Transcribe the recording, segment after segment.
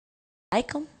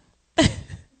like him?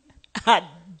 I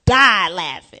died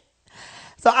laughing.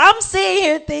 So I'm sitting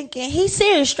here thinking, he's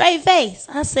serious, straight face.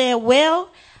 I said,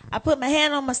 well, I put my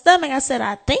hand on my stomach. I said,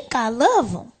 I think I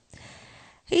love him.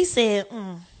 He said,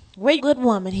 we're a good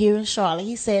woman here in Charlotte.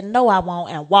 He said, no, I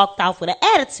won't, and walked off with an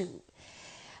attitude.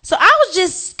 So I was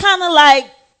just kind of like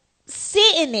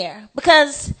sitting there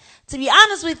because, to be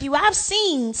honest with you, I've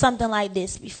seen something like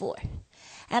this before.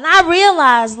 And I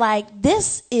realized, like, I've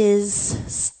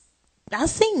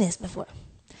seen this before.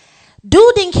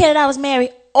 Dude didn't care that I was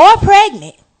married or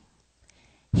pregnant.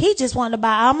 He just wanted to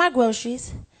buy all my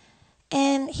groceries.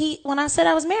 And when I said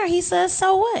I was married, he said,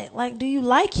 so what? Like, do you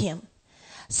like him?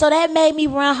 So that made me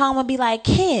run home and be like,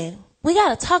 Ken, we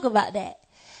got to talk about that.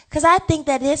 Because I think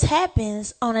that this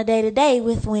happens on a day-to-day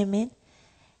with women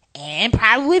and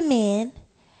probably with men,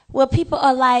 where people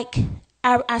are like,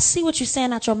 I see what you're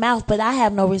saying out your mouth, but I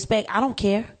have no respect. I don't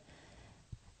care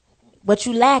what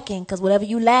you lacking, because whatever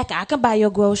you lack, I can buy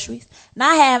your groceries. And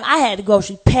I had the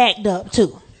groceries packed up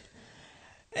too.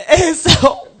 And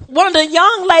so one of the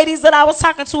young ladies that I was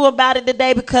talking to about it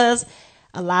today, because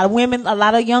a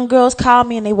lot of young girls call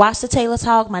me and they watch the Taylor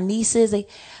Talk, my nieces.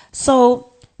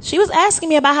 So she was asking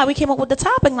me about how we came up with the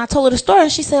topic, and I told her the story,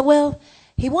 and she said, well,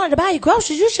 he wanted to buy you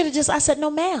groceries. You should have I said,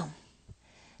 no, ma'am.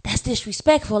 That's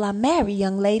disrespectful. I'm married,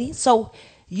 young lady. So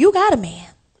you got a man.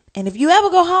 And if you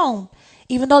ever go home,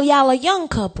 even though y'all are a young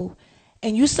couple,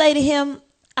 and you say to him,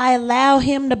 I allow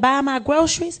him to buy my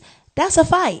groceries, that's a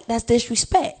fight. That's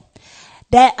disrespect.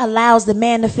 That allows the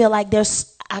man to feel like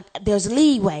there's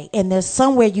leeway and there's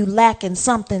somewhere you lacking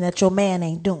something that your man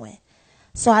ain't doing.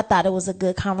 So I thought it was a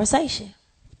good conversation.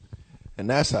 And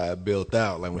that's how it built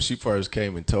out. Like when she first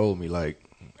came and told me, like,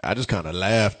 I just kind of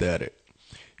laughed at it,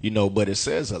 but it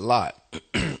says a lot.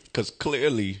 Because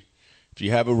clearly, if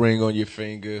you have a ring on your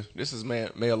finger, this is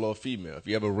male or female. If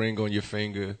you have a ring on your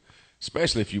finger,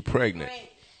 especially if you're pregnant,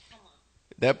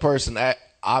 that person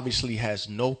obviously has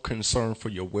no concern for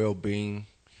your well-being,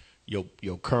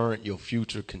 your current, your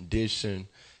future condition.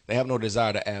 They have no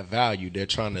desire to add value. They're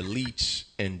trying to leech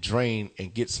and drain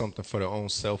and get something for their own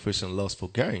selfish and lustful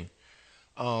gain.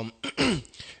 And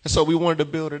so we wanted to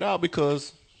build it out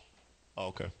because,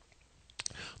 a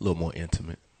little more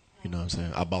intimate. You know what I'm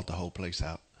saying? I bought the whole place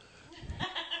out.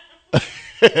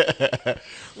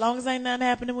 Long as ain't nothing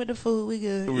happening with the food, we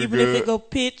good. Even if it go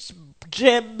pitch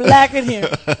jet black in here,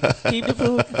 keep the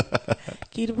food,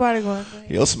 keep the party going.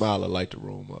 Your smile will light the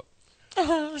room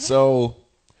up. So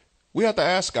we have to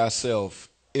ask ourselves,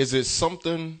 is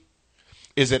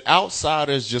it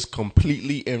outsiders just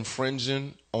completely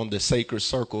infringing on the sacred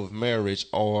circle of marriage,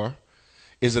 or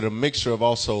is it a mixture of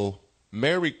also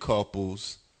married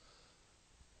couples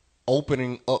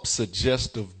opening up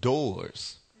suggestive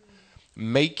doors,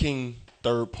 making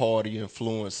third-party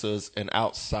influencers and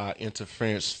outside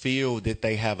interference feel that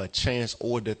they have a chance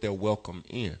or that they're welcome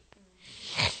in?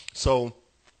 So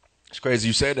it's crazy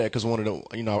you said that, because one of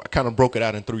the, I kind of broke it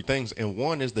out in three things. And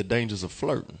one is the dangers of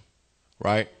flirting,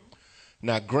 right?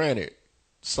 Now, granted,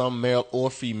 some male or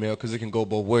female, because it can go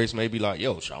both ways, may be like,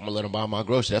 yo, I'm going to let him buy my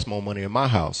groceries. That's more money in my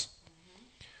house.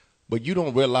 But you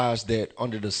don't realize that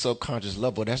under the subconscious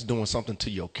level, that's doing something to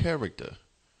your character.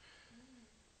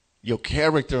 Your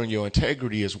character and your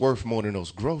integrity is worth more than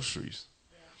those groceries.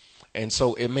 And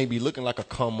so it may be looking like a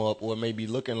come up, or it may be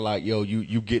looking like, yo,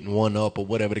 you getting one up, or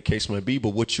whatever the case may be. But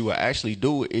what you are actually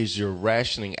doing is you're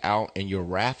rationing out and you're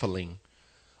raffling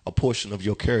a portion of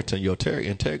your character and your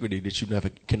integrity that you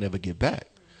can never get back.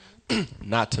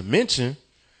 Not to mention,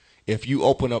 if you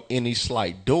open up any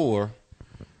slight door,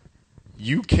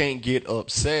 you can't get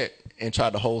upset and try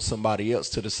to hold somebody else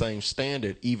to the same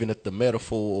standard, even if the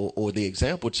metaphor or the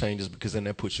example changes, because then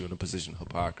that puts you in a position of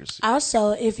hypocrisy.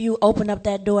 Also, if you open up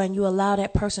that door and you allow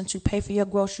that person to pay for your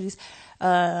groceries,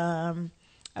 flirt,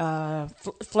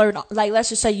 like let's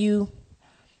just say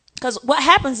because what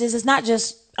happens is it's not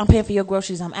just I'm paying for your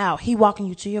groceries, I'm out. He walking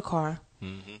you to your car.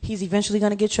 Mm-hmm. He's eventually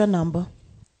going to get your number.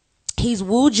 He's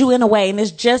wooed you in a way, and it's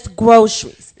just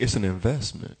groceries. It's an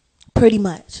investment. Pretty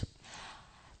much.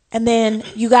 And then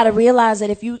you got to realize that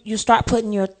if you start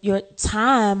putting your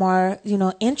time or,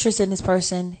 interest in this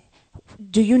person,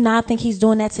 do you not think he's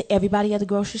doing that to everybody at the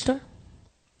grocery store?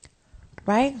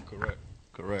 Right?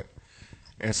 Correct.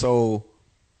 And so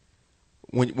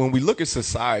when we look at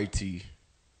society,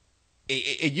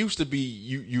 it used to be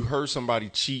you heard somebody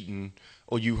cheating,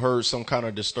 or you heard some kind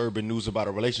of disturbing news about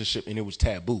a relationship, and it was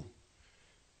taboo.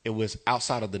 It was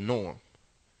outside of the norm.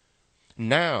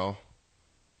 Now,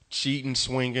 cheating,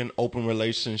 swinging, open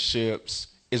relationships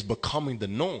is becoming the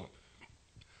norm.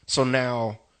 So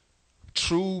now,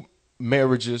 true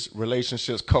marriages,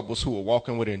 relationships, couples who are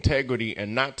walking with integrity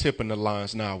and not tipping the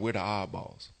lines. Now we're the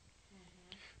oddballs.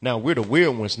 Mm-hmm. Now we're the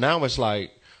weird ones. Now it's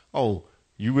like, oh,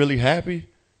 you really happy?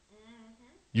 Mm-hmm.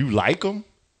 You like them?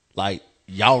 Like,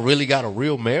 y'all really got a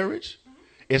real marriage? Mm-hmm.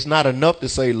 It's not enough to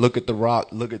say, look at the rock,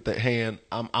 look at the hand.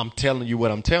 I'm telling you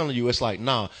what I'm telling you. It's like,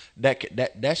 nah,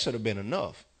 that should have been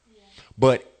enough. Yeah.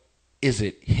 But is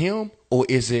it him or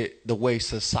is it the way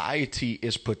society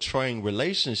is portraying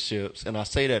relationships? And I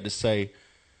say that to say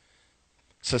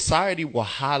society will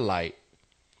highlight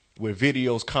with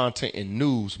videos, content, and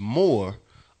news more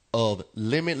of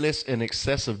limitless and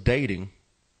excessive dating,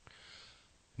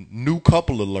 new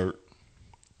couple alert,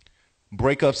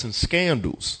 breakups and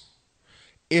scandals.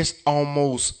 It's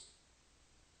almost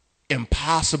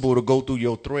impossible to go through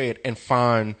your thread and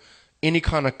find any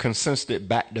kind of consistent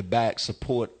back-to-back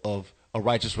support of a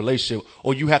righteous relationship,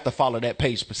 or you have to follow that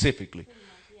page specifically.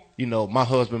 Yeah. You know, my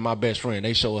husband, my best friend,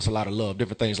 they show us a lot of love,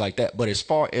 different things like that. But as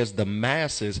far as the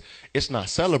masses, it's not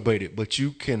celebrated. But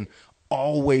you can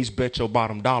always bet your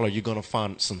bottom dollar you're going to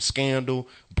find some scandal,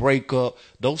 breakup.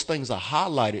 Those things are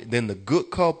highlighted. Then the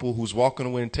good couple who's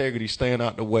walking with integrity, staying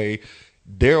out the way,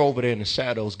 they're over there in the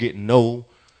shadows getting no.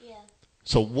 Yeah.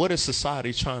 So what is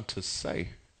society trying to say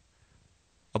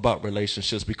about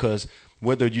relationships? Because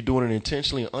whether you're doing it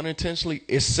intentionally or unintentionally,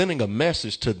 it's sending a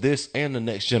message to this and the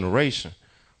next generation.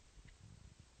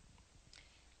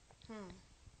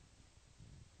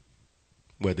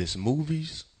 Whether it's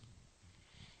movies,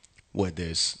 whether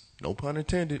it's, no pun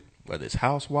intended, whether it's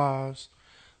housewives,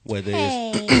 whether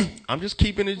it's, I'm just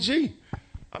keeping it G.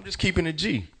 I'm just keeping it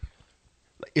G.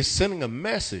 It's sending a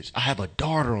message. I have a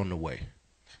daughter on the way.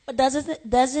 But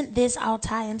doesn't this all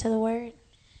tie into the word?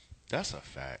 That's a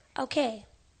fact. Okay,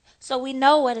 so we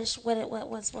know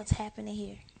what's happening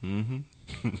here. Mm-hmm.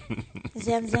 You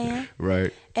see what I'm saying?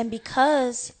 Right. And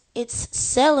because it's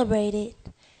celebrated,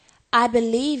 I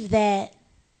believe that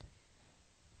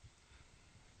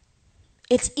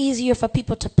it's easier for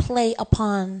people to play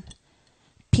upon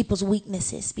people's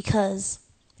weaknesses, because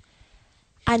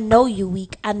I know you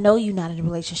weak. I know you're not in a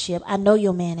relationship. I know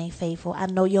your man ain't faithful. I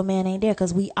know your man ain't there,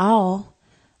 because we all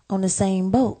on the same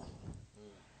boat.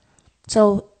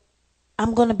 So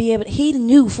I'm going to be able to, he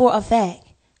knew for a fact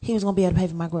he was going to be able to pay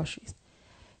for my groceries.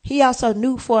 He also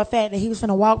knew for a fact that he was going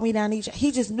to walk me down each.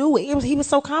 He just knew it. He was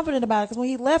so confident about it, because when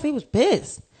he left, he was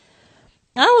pissed.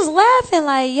 I was laughing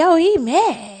like, yo, he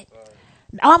mad.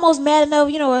 Almost mad enough,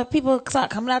 you know, when people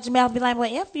start coming out your mouth and be like, well,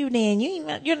 F you then. You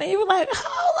were like,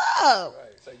 hold up.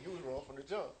 Right. So you was wrong from the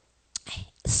jump.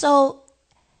 So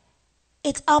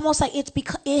it's almost like it's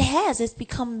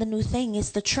become the new thing.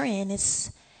 It's the trend.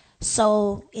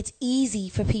 So it's easy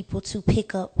for people to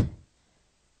pick up,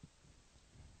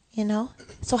 you know?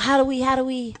 So how do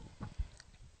we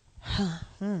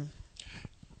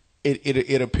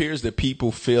It appears that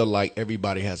people feel like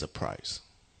everybody has a price.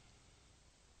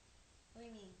 What do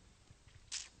you mean?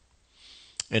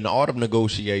 In the art of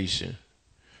negotiation,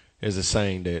 there's a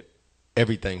saying that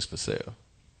everything's for sale.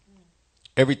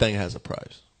 Everything has a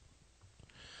price.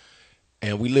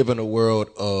 And we live in a world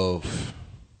of,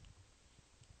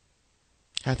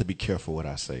 I have to be careful what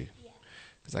I say,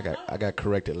 because I got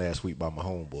corrected last week by my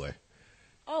homeboy.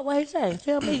 Oh, what did he say?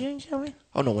 Tell me. You didn't tell me.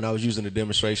 Oh, no, when I was using the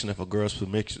demonstration, if a girl's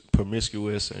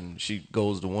promiscuous and she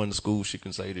goes to one school, she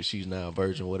can say that she's now a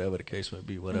virgin, whatever the case may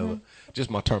be, whatever. Mm-hmm. Just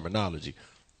my terminology.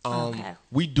 Okay.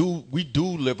 We do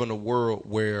live in a world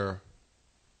where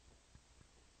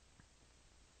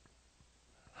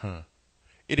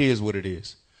it is what it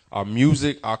is. Our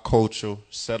music, our culture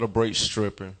celebrates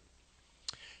stripping.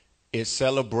 It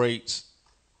celebrates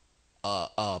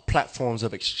platforms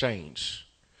of exchange.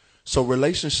 So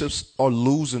relationships are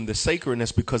losing the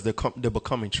sacredness because they're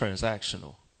becoming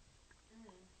transactional.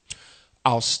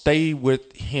 I'll stay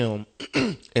with him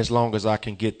as long as I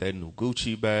can get that new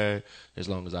Gucci bag, as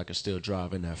long as I can still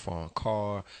drive in that foreign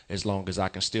car, as long as I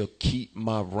can still keep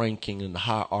my ranking in the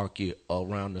hierarchy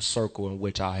around the circle in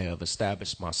which I have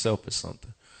established myself as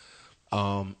something.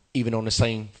 Even on the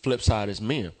same flip side as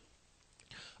men,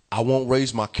 I won't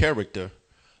raise my character.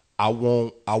 I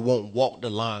won't walk the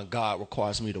line God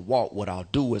requires me to walk. What I'll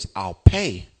do is I'll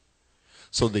pay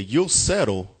so that you'll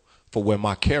settle for where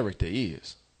my character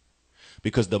is.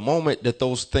 Because the moment that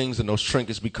those things and those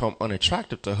trinkets become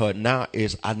unattractive to her, now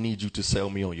is I need you to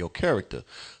sell me on your character.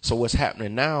 So what's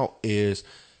happening now is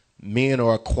men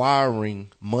are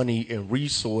acquiring money and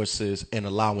resources and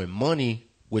allowing money,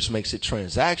 which makes it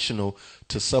transactional,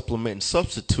 to supplement and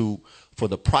substitute for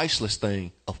the priceless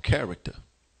thing of character.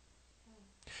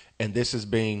 And this is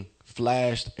being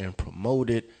flashed and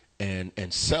promoted and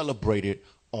celebrated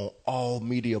on all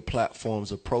media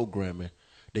platforms of programming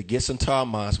that gets into our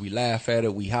minds. We laugh at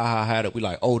it. We ha at it. We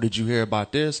like, oh, did you hear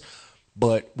about this?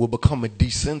 But we're becoming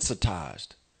desensitized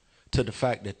to the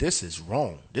fact that this is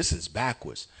wrong. This is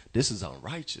backwards. This is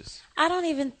unrighteous. I'm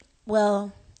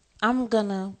going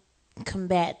to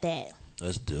combat that.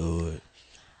 Let's do it.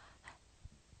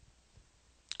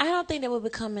 I don't think that we're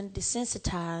becoming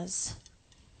desensitized.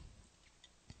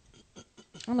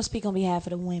 I'm going to speak on behalf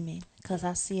of the women because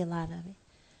I see a lot of it.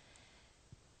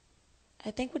 I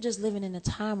think we're just living in a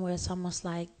time where it's almost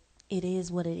like it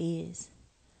is what it is.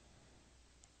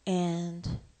 And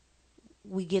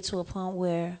we get to a point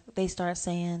where they start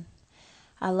saying,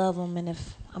 I love them, and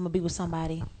if I'm going to be with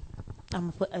somebody,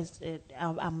 I'm going to put,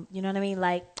 you know what I mean?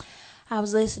 Like, I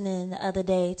was listening the other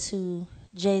day to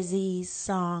Jay-Z's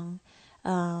song,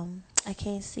 I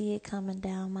Can't See It Coming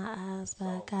Down My Eyes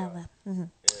by God. Mm-hmm.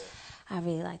 Yeah. I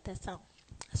really like that song.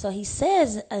 So he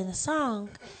says in the song,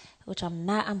 which I'm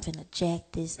finna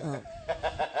jack this up.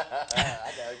 I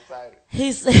got excited.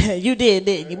 He said, you did,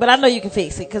 didn't you? But I know you can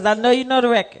fix it because I know you know the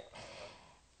record.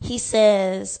 He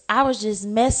says, I was just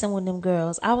messing with them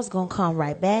girls. I was going to come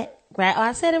right back. Right? Oh,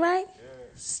 I said it right?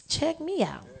 Yeah. Check me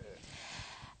out.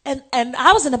 Yeah. And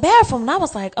I was in the bathroom and I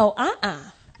was like, oh,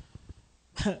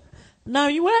 no,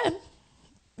 you weren't.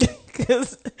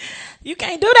 Because you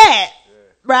can't do that. Yeah.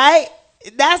 Right?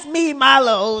 That's me, my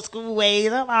little old school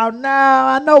ways. I'm like, no,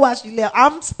 I know why she left.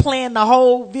 I'm playing the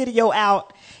whole video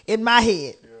out in my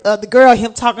head of the girl,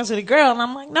 him talking to the girl. And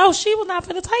I'm like, no, she was not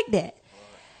going to take that.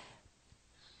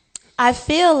 I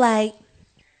feel like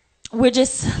we're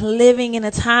just living in a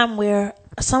time where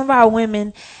some of our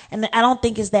women, and I don't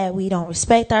think it's that we don't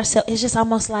respect ourselves. It's just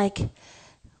almost like,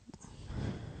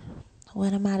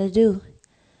 what am I to do?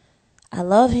 I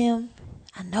love him.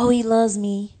 I know he loves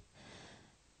me.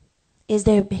 Is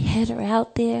there better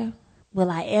out there? Will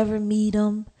I ever meet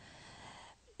him?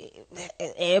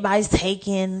 Everybody's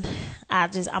taken.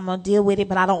 I'm going to deal with it,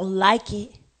 but I don't like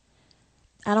it.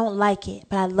 I don't like it,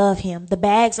 but I love him. The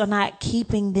bags are not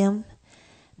keeping them.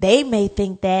 They may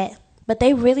think that, but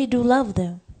they really do love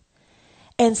them.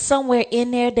 And somewhere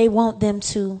in there, they want them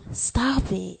to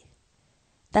stop it.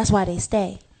 That's why they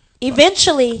stay.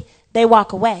 Eventually, they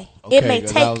walk away. Okay,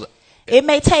 it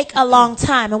may take a long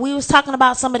time. And we was talking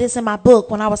about some of this in my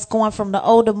book when I was going from the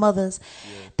older mothers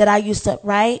that I used to,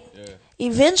 right? Yeah.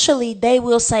 Eventually, they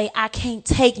will say, I can't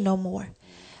take no more.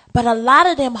 But a lot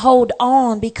of them hold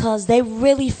on because they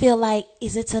really feel like,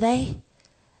 is it today?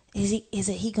 Is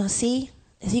he gonna see?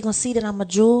 Is he gonna see that I'm a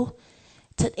jewel?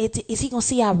 Is he gonna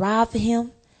see I ride for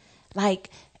him? Like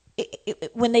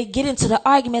when they get into the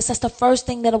arguments, that's the first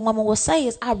thing that a woman will say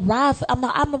is, I'm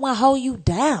the one hold you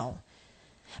down.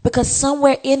 Because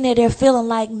somewhere in there, they're feeling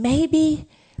like maybe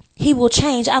he will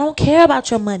change. I don't care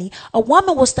about your money. A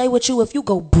woman will stay with you if you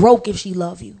go broke if she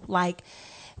love you. Like,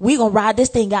 we gonna ride this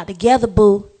thing out together,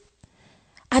 boo.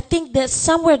 I think that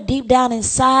somewhere deep down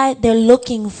inside, they're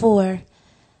looking for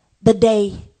the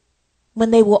day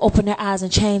when they will open their eyes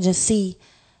and change and see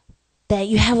that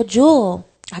you have a jewel.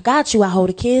 I got you. I hold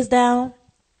the kids down.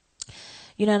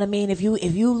 You know what I mean? If you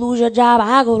lose your job,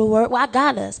 I go to work. Well, I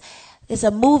got us. It's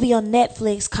a movie on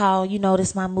Netflix called, you know, this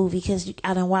is my movie because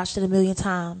I done watched it a million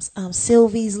times.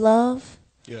 Sylvie's Love.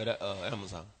 Yeah, that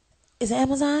Amazon. Is it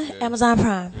Amazon? Yeah. Amazon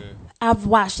Prime. Yeah. I've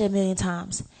watched it a million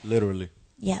times. Literally.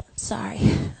 Yep, sorry.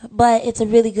 But it's a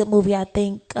really good movie, I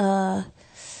think.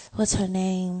 What's her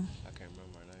name? I can't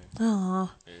remember her name.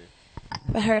 Oh. Yeah.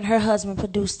 But her husband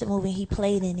produced the movie and he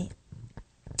played in it.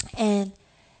 And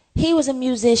he was a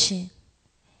musician.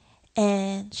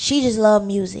 And she just loved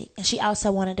music. And she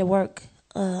also wanted to work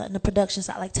in the production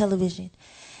side, like television.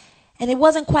 And it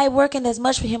wasn't quite working as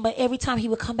much for him, but every time he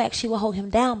would come back, she would hold him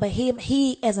down. But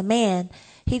he as a man,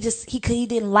 he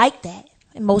didn't like that.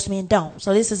 And most men don't.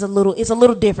 So this is a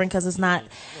little different because it's not.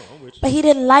 But he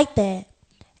didn't like that.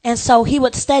 And so he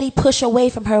would steady push away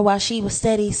from her while she was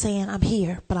steady saying, I'm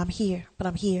here, but I'm here, but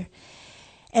I'm here.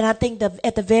 And I think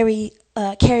at the very,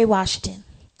 Kerry Washington,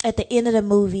 at the end of the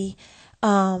movie,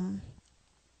 her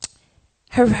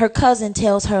cousin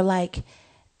tells her, like,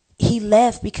 he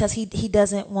left because he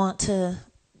doesn't want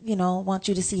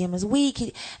you to see him as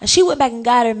weak. And she went back and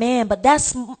got her man, but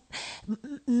that's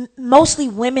mostly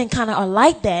women kind of are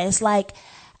like that. It's like,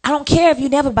 I don't care if you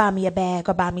never buy me a bag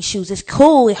or buy me shoes. It's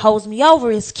cool. It holds me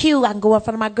over. It's cute. I can go in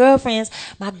front of my girlfriends.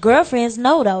 My girlfriends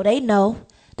know, though. They know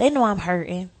I'm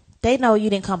hurting. They know you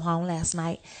didn't come home last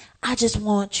night. I just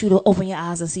want you to open your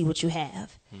eyes and see what you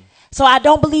have. So I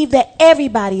don't believe that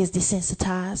everybody is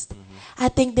desensitized. I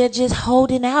think they're just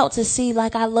holding out to see,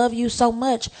 like, I love you so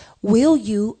much. Will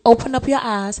you open up your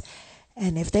eyes?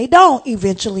 And if they don't,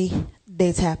 eventually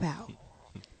they tap out.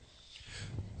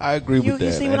 I agree with that.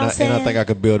 You see what I'm saying? And I think I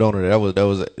could build on it. That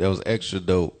was extra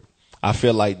dope. I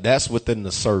feel like that's within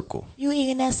the circle. You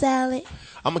eating that salad?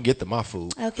 I'm gonna get to my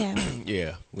food. Okay.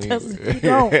 Yeah. You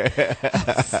don't.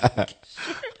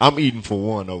 I'm eating for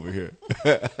one over here.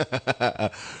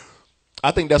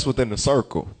 I think that's within the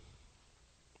circle.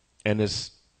 And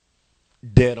it's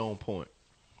dead on point.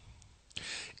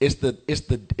 It's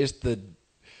the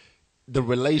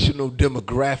relational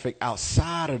demographic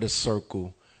outside of the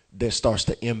circle that starts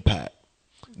to impact.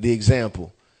 The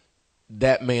example,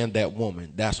 that man, that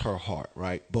woman, that's her heart,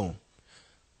 right? Boom.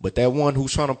 But that one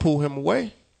who's trying to pull him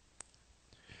away,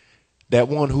 that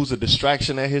one who's a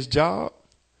distraction at his job,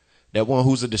 that one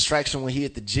who's a distraction when he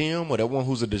at the gym, or that one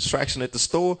who's a distraction at the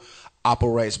store,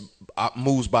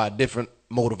 moves by a different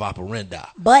mode of operandi.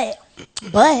 But,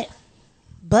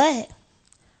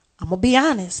 I'm gonna be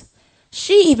honest.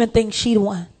 She even thinks she the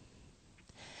one.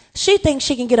 She thinks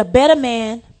she can get a better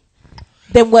man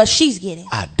than what she's getting.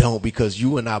 I don't, because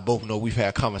you and I both know we've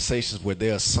had conversations where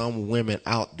there are some women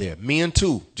out there, men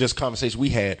too, just conversations we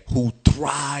had, who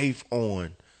thrive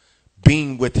on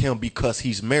being with him because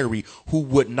he's married, who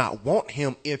would not want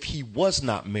him if he was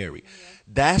not married. Yeah.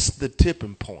 That's the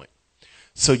tipping point.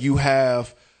 So you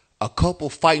have a couple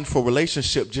fighting for a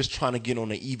relationship, just trying to get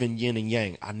on an even yin and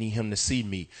yang. I need him to see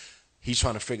me. He's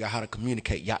trying to figure out how to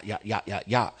communicate, But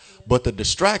the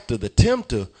distractor, the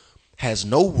tempter, has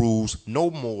no rules, no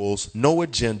morals, no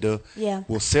agenda,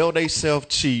 will sell themselves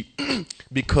cheap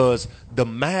because the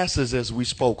masses, as we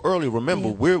spoke earlier, remember,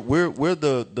 we're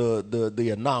the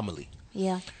anomaly.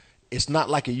 Yeah. It's not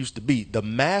like it used to be. The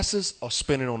masses are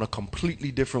spinning on a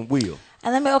completely different wheel.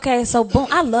 And so boom,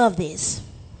 I love this.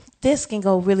 This can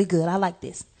go really good. I like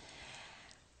this.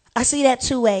 I see that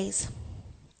two ways.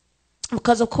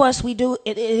 Because of course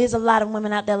it is a lot of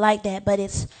women out there like that, but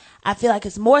I feel like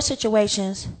it's more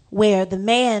situations where the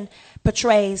man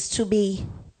portrays to be,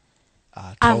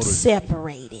 I'm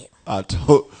separated. I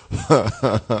totally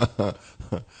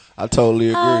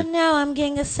agree. Oh no, I'm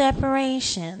getting a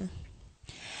separation.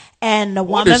 And the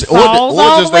woman falls all the way in.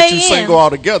 Or just that you single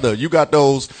altogether. You got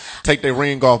those take their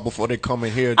ring off before they come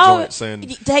in here joints and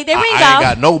take their ring off. I ain't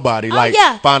got nobody.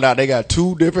 Find out they got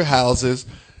 2 different houses.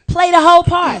 Play the whole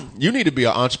part. You need to be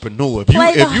an entrepreneur.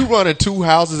 If you running 2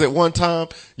 houses at one time,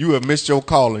 you have missed your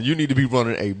calling. You need to be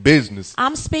running a business.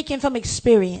 I'm speaking from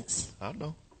experience. I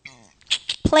know.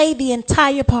 Play the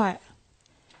entire part.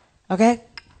 Okay?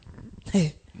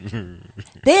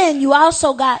 Then you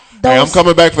also got those. Hey, I'm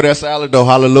coming back for that salad though.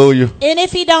 Hallelujah. And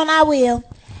if he don't, I will.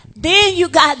 Then you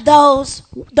got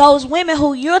those women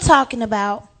who you're talking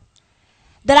about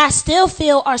that I still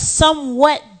feel are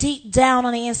somewhat deep down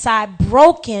on the inside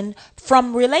broken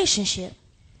from relationship.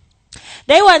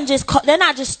 They're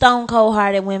not just stone cold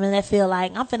hearted women that feel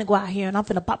like I'm finna go out here and I'm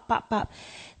finna pop.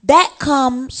 That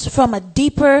comes from a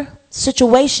deeper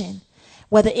situation,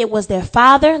 whether it was their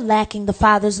father lacking the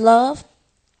father's love.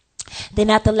 Then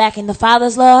after lacking the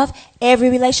father's love, every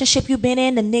relationship you've been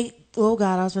in, oh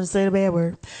God, I was going to say the bad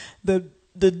word. The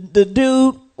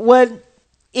dude wasn't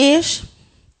ish.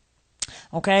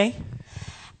 Okay.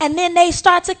 And then they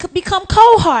start to become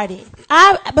cold-hearted.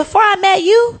 Before I met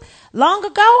you, long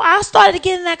ago, I started to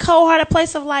get in that cold-hearted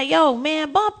place of like, yo,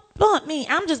 man, bump me.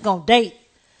 I'm just going to date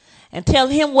and tell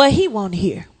him what he want to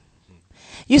hear.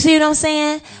 You see what I'm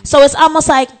saying? So it's almost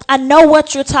like I know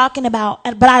what you're talking about,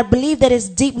 but I believe that it's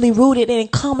deeply rooted and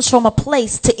it comes from a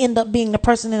place to end up being the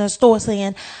person in the store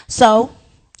saying, so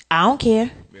I don't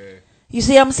care. Yeah. You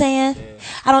see what I'm saying? Yeah.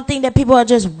 I don't think that people are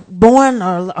just born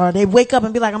or they wake up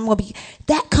and be like, I'm going to be.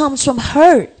 That comes from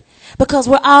hurt because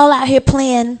we're all out here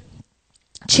playing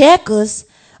checkers,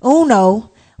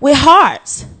 Uno, with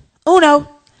hearts. Uno.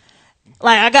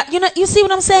 Like you see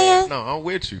what I'm saying? No, I'm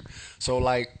with you. So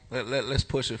like, let's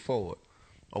push it forward.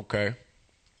 Okay.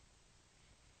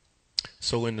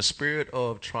 So in the spirit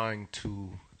of trying to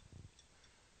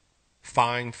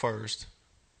find first,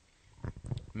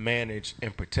 manage,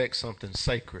 and protect something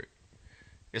sacred,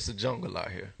 it's a jungle out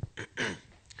here.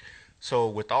 So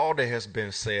with all that has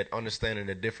been said, understanding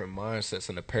the different mindsets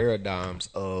and the paradigms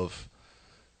of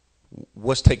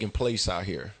what's taking place out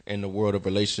here in the world of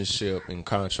relationship in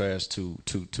contrast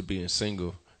to being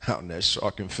single out in that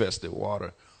shark-infested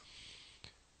water.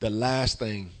 The last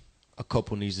thing a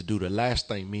couple needs to do, the last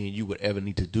thing me and you would ever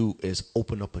need to do is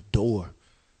open up a door,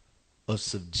 a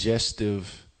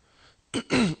suggestive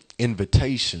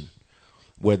invitation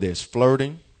where there's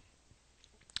flirting,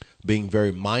 being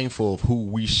very mindful of who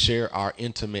we share our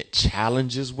intimate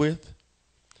challenges with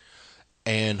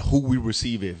and who we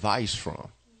receive advice from.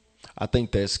 I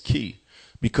think that's key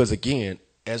because, again,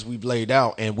 as we've laid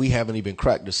out and we haven't even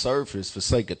cracked the surface for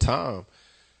sake of time,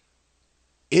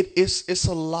 It's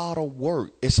a lot of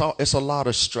work. It's a lot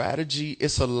of strategy.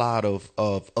 It's a lot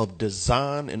of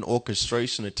design and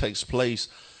orchestration that takes place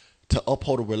to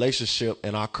uphold a relationship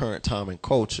in our current time and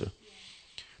culture.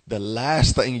 The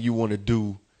last thing you want to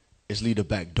do is leave the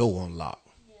back door unlocked.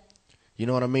 You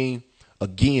know what I mean?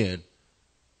 Again,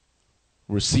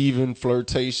 receiving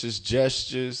flirtatious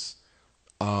gestures,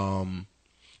 doing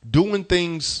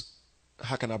things.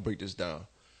 How can I break this down?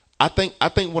 I think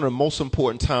one of the most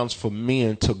important times for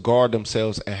men to guard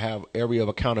themselves and have area of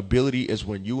accountability is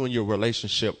when you and your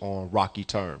relationship are on rocky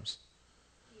terms.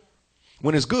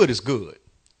 When it's good,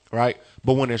 right?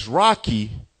 But when it's rocky,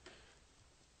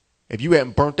 if you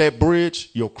hadn't burnt that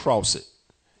bridge, you'll cross it.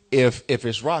 If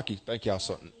it's rocky, thank y'all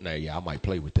something. Nah, yeah, I might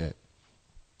play with that.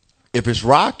 If it's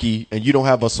rocky and you don't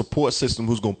have a support system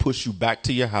who's going to push you back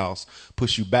to your house,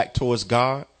 push you back towards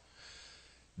God,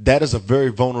 that is a very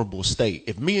vulnerable state.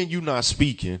 If me and you not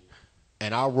speaking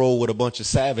and I roll with a bunch of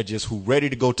savages who ready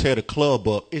to go tear the club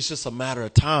up, it's just a matter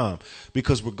of time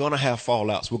because we're going to have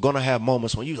fallouts. We're going to have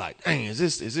moments when you like, dang, is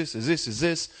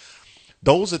this?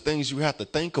 Those are things you have to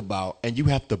think about and you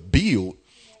have to build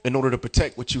in order to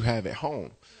protect what you have at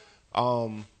home.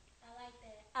 I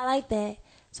like that.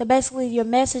 So basically your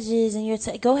messages and your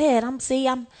go ahead. I'm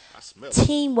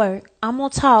teamwork. I'm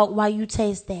going to talk while you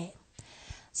taste that.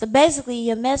 So basically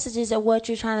your messages of what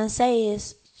you're trying to say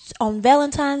is on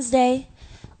Valentine's Day,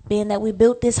 being that we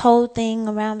built this whole thing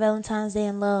around Valentine's Day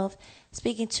and love,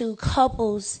 speaking to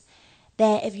couples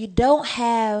that if you don't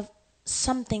have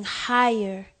something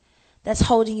higher that's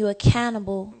holding you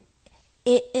accountable,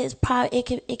 it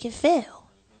can fail.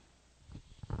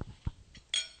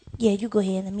 Yeah, you go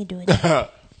ahead. Let me do it.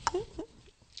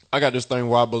 I got this thing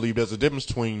where I believe there's a difference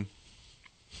between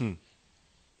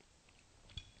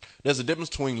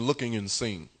looking and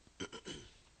seeing,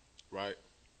 right?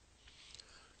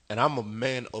 And I'm a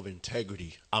man of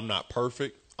integrity. I'm not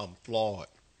perfect. I'm flawed.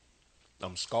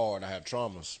 I'm scarred. I have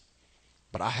traumas.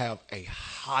 But I have a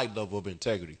high level of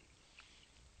integrity.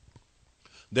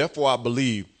 Therefore, I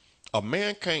believe a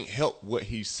man can't help what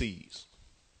he sees,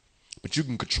 but you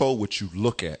can control what you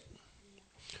look at.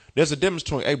 There's a difference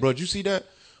between, hey, bro, did you see that?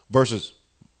 Versus,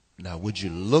 now, would you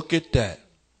look at that?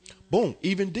 Boom,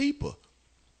 even deeper.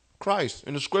 Christ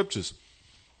in the scriptures,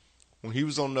 when he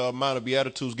was on the Mount of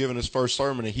Beatitudes giving his first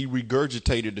sermon and he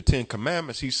regurgitated the 10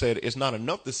 Commandments, he said it's not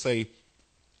enough to say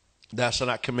thou shalt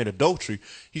not commit adultery.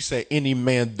 He said any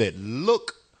man that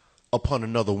look upon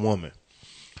another woman.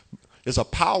 There's a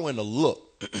power in the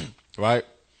look, right?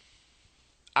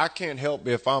 I can't help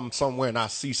if I'm somewhere and I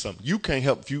see something. You can't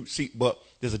help if you see, but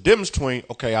there's a difference between,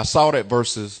 okay, I saw that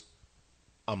versus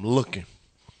I'm looking.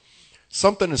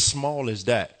 Something as small as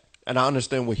that. And I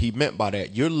understand what he meant by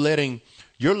that. You're letting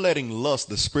lust,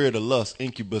 the spirit of lust,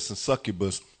 incubus and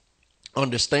succubus,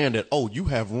 understand that, oh, you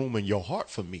have room in your heart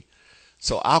for me.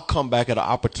 So I'll come back at an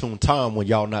opportune time when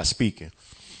y'all not speaking.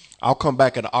 I'll come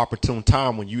back at an opportune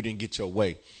time when you didn't get your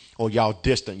way. Or y'all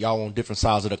distant, y'all on different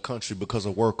sides of the country because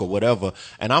of work or whatever.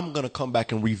 And I'm going to come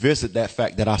back and revisit that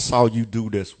fact that I saw you do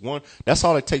this one. That's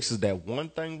all it takes is that one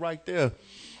thing right there.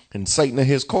 And Satan and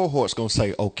his cohort's going to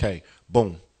say, okay,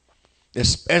 boom.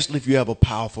 Especially if you have a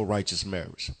powerful, righteous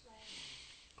marriage.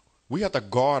 We have to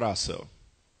guard ourselves.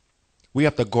 We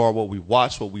have to guard what we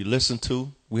watch, what we listen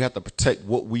to. We have to protect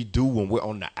what we do when we're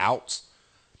on the outs.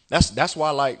 That's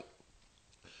why, like,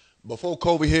 before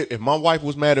COVID hit, if my wife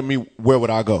was mad at me, where would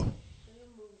I go?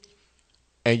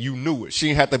 And you knew it. She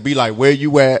didn't have to be like, where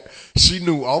you at? She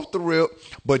knew off the rip.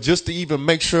 But just to even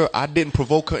make sure I didn't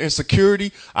provoke her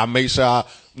insecurity, I made sure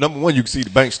number one, you can see the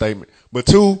bank statement. But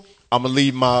two, I'm going to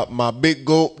leave my big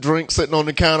gulp drink sitting on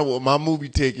the counter with my movie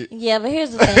ticket. Yeah, but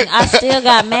here's the thing. I still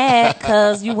got mad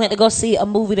because you went to go see a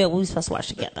movie that we were supposed to watch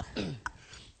together.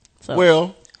 So.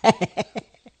 Well,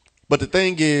 but the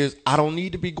thing is, I don't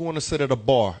need to be going to sit at a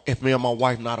bar if me and my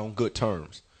wife not on good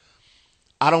terms.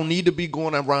 I don't need to be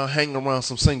going around hanging around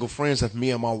some single friends if me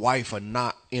and my wife are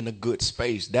not in a good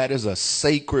space. That is a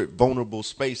sacred, vulnerable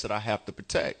space that I have to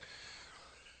protect.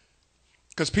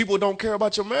 Because people don't care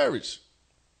about your marriage.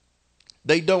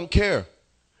 They don't care.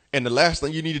 And the last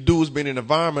thing you need to do is be in an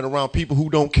environment around people who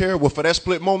don't care. Well, for that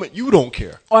split moment, you don't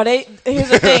care. Or here's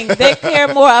the thing, they care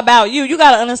more about you. You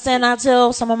got to understand, I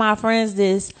tell some of my friends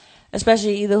this,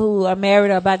 especially either who are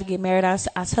married or about to get married. I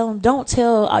tell them, don't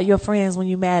tell your friends when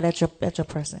you're mad at your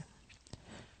person.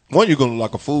 One, you're going to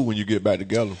look like a fool when you get back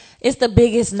together. It's the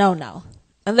biggest no-no.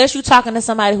 Unless you're talking to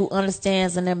somebody who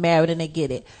understands and they're married and they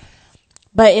get it.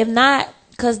 But if not,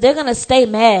 because they're going to stay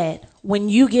mad when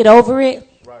you get over it.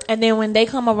 Right. And then when they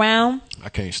come around, I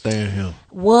can't stand him.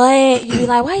 What? You be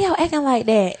like, why y'all acting like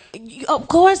that? Of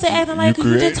course they're acting like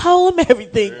because you just told them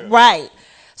everything. Yeah. Right.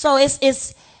 So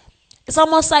it's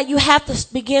almost like you have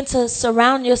to begin to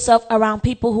surround yourself around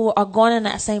people who are going in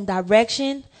that same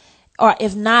direction, or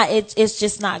if not, it's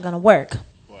just not going to work.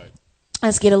 Right.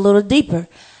 Let's get a little deeper.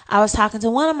 I was talking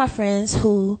to one of my friends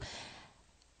who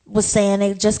was saying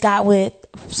they just got with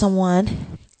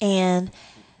someone, and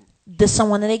the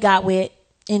someone that they got with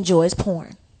enjoys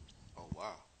porn. Oh,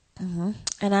 wow. Mm-hmm.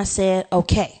 And I said,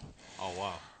 okay. Oh,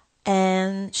 wow.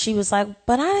 And she was like,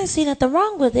 but I didn't see nothing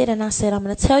wrong with it. And I said, I'm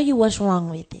going to tell you what's wrong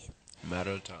with it.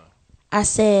 Matter of time. I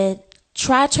said,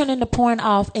 try turning the porn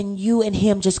off and you and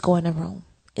him just go in the room.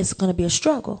 It's going to be a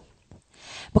struggle.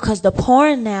 Because the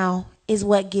porn now is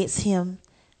what gets him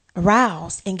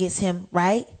aroused and gets him,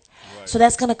 right? So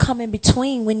that's going to come in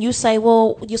between when you say,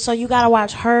 well, you got to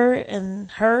watch her and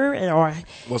or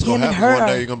what's him gonna and happen her. one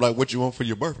day, you're going to be like, what you want for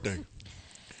your birthday?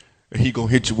 And he going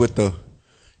to hit you with the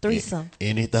threesome.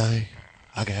 Anything.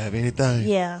 I can have anything.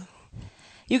 Yeah.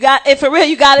 You got, if for real,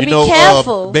 you got to be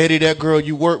careful. Betty, that girl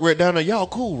you work with down there, y'all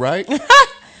cool, right?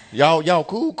 y'all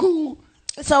cool.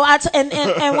 So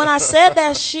and when I said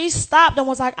that, she stopped and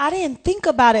was like, I didn't think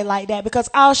about it like that, because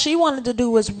all she wanted to do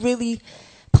was really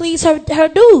please her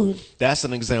dude. That's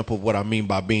an example of what I mean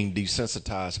by being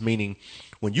desensitized, meaning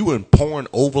when you in porn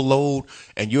overload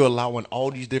and you're allowing all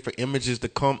these different images to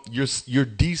come, you're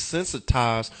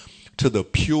desensitized to the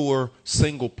pure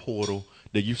single portal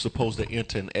that you're supposed to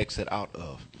enter and exit out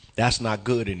of. That's not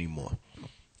good anymore.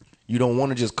 You don't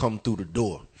want to just come through the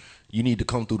door. You need to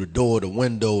come through the door, the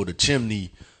window, the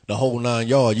chimney, the whole 9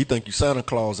 yards. You think you Santa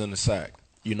Claus in the sack.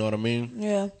 You know what I mean?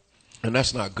 Yeah. And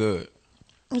that's not good.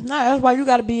 It's not. That's why you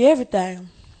got to be everything.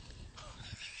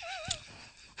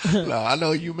 No, I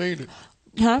know you mean it.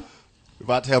 Huh? If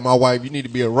I tell my wife, you need to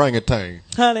be a orangutan.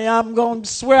 Honey, I'm going to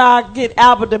swear I'll get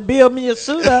Albert to build me a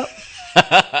suit up.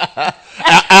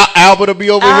 Albert will be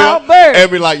over here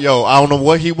and be like, yo, I don't know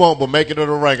what he want, but make it an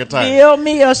orangutan. Build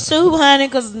me a suit, honey,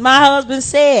 because my husband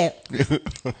said.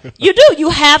 You do. You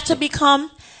have to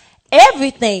become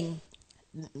everything.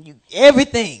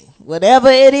 Everything. Whatever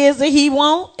it is that he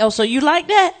want. Oh, so you like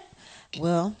that?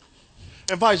 Well.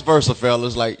 And vice versa,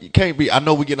 fellas. Like, you can't be, I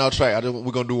know we getting out track. We're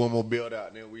going to do one more build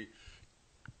out. And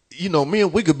then me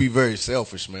and we could be very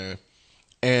selfish, man.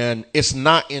 And it's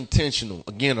not intentional.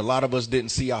 Again, a lot of us didn't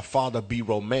see our father be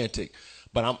romantic.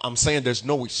 But I'm saying there's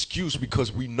no excuse,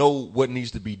 because we know what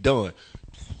needs to be done.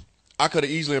 I could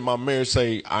have easily in my marriage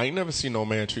say, I ain't never seen no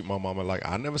man treat my mama like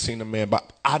I never seen a man,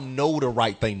 but I know the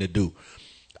right thing to do.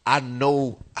 I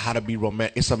know how to be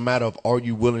romantic. It's a matter of, are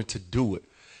you willing to do it?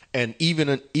 And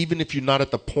even if you're not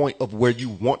at the point of where you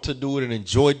want to do it and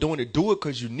enjoy doing it, do it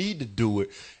because you need to do it.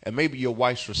 And maybe your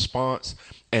wife's response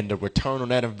and the return on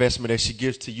that investment that she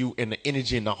gives to you and the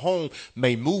energy in the home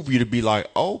may move you to be like,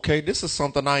 oh, okay, this is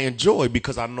something I enjoy,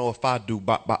 because I know if I do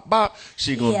bop, bop, bop,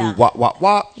 she going to do wop, wop,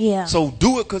 wop. Yeah. So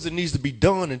do it because it needs to be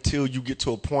done until you get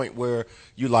to a point where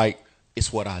you like,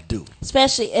 it's what I do.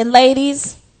 Especially, and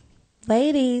ladies,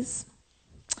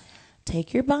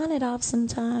 take your bonnet off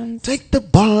sometimes. Take the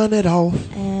bonnet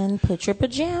off. And put your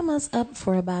pajamas up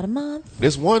for about a month.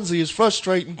 This onesie is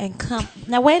frustrating. And come.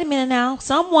 Now, wait a minute now.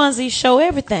 Some onesies show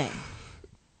everything.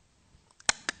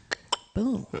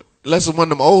 Boom. Unless it's one of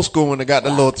them old school when they got the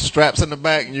little straps in the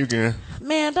back and you can.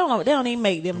 Man, they don't even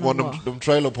make them one no of them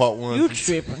trailer park ones. You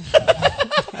tripping.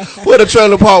 Where the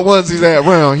trailer park onesies at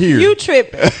around here? You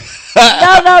tripping.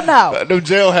 No. Them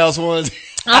jailhouse ones.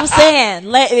 I'm saying,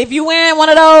 if you wearing one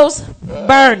of those,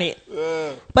 burn it.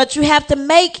 But you have to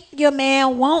make your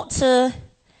man want to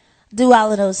do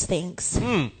all of those things.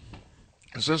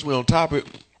 Since we're on topic.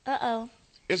 Uh-oh.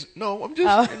 I'm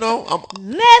just,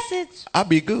 Message. I'll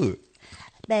be good.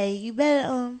 Babe, you better,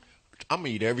 I'm going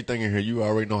to eat everything in here. You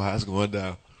already know how it's going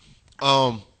down.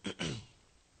 How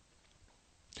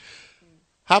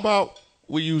about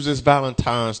we use this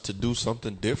Valentine's to do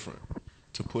something different,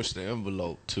 to push the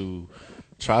envelope, to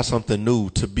try something new,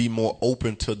 to be more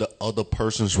open to the other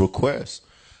person's request.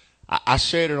 I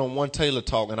shared it on One Taylor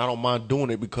Talk, and I don't mind doing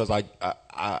it because I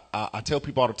tell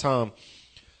people all the time,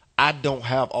 I don't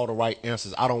have all the right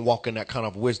answers. I don't walk in that kind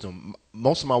of wisdom.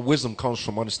 Most of my wisdom comes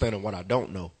from understanding what I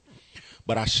don't know.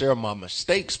 But I share my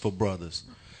mistakes for brothers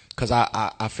because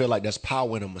I feel like there's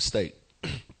power in a mistake.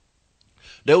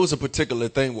 There was a particular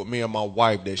thing with me and my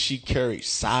wife that she carried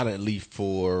silently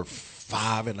for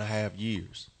 5.5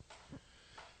 years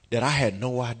that I had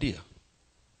no idea.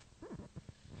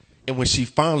 And when she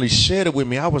finally shared it with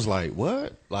me, I was like,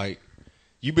 what? Like,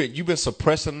 you've been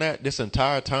suppressing that this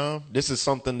entire time? This is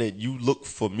something that you look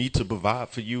for me to provide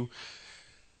for you?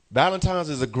 Valentine's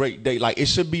is a great day. Like, it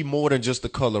should be more than just the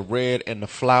color red and the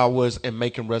flowers and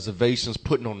making reservations,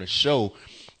 putting on a show.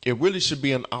 It really should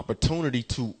be an opportunity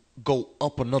to go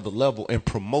up another level and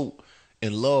promote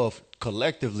and love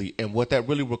collectively. And what that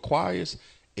really requires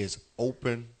is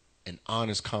open and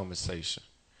honest conversation.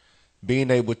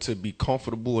 Being able to be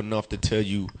comfortable enough to tell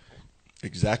you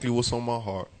exactly what's on my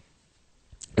heart,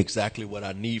 exactly what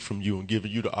I need from you, and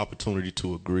giving you the opportunity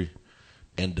to agree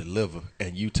and deliver.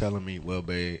 And you telling me, well,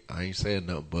 babe, I ain't saying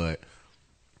nothing, but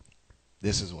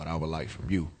this is what I would like from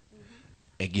you.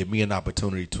 And give me an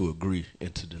opportunity to agree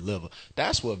and to deliver.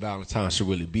 That's what Valentine's should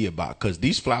really be about. Because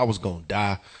these flowers going to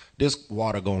die. This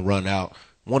water going to run out.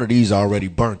 One of these already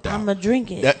burnt out. I'm going to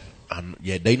drink it.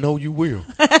 Yeah, they know you will.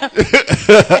 Oh,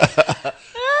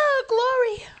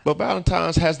 glory. But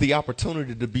Valentine's has the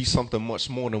opportunity to be something much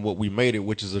more than what we made it,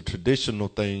 which is a traditional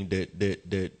thing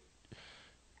that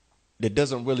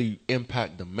doesn't really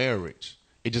impact the marriage.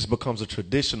 It just becomes a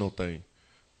traditional thing.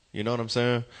 You know what I'm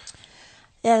saying?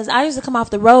 Yes, I used to come off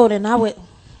the road and I mean,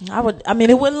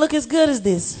 it wouldn't look as good as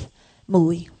this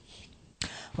movie.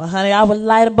 Well, honey, I would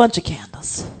light a bunch of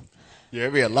candles. Yeah,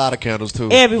 we had a lot of candles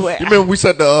too. Everywhere. You remember we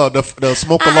set the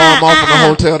smoke alarm off in the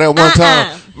hotel that one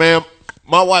time? Man,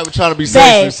 my wife was trying to be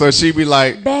safe, so she be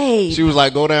like, babe. She was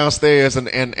like, go downstairs and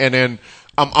then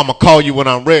I'm gonna call you when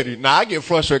I'm ready. Now I get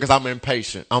frustrated because I'm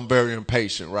impatient. I'm very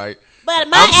impatient, right? But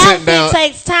my outfit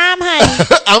takes time, honey.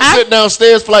 I'm sitting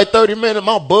downstairs for like 30 minutes.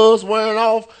 My buzz wearing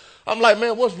off. I'm like,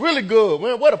 man, what's really good,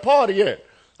 man? Where the party at?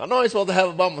 I know I ain't supposed to have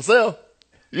it by myself.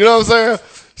 You know what I'm saying?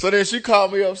 So then she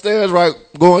called me upstairs, right,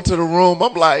 going to the room.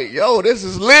 I'm like, yo, this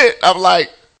is lit. I'm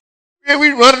like, yeah, we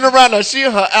running around. Now she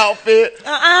in her outfit.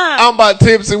 I'm about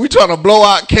tipsy. We trying to blow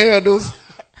out candles.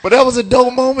 But that was a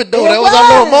dope moment, though. That was our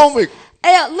little moment.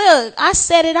 Hey, look, I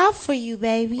set it out for you,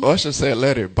 baby. Usher said,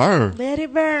 let it burn. Let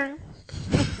it burn.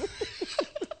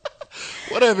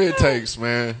 Whatever it takes,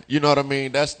 man. You know what I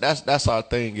mean? That's our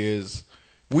thing is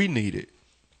we need it.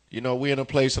 You know, we in a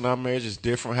place in our marriage is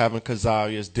different. Having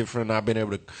Kazaria is different. Not being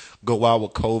able to go out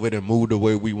with COVID and move the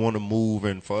way we want to move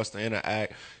and for us to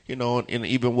interact. You know, and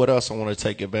even with us, I want to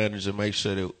take advantage and make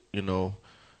sure that, you know,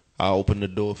 I open the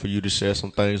door for you to share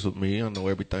some things with me. I know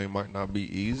everything might not be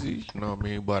easy, you know what I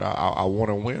mean? But I want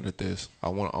to win at this. I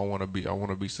want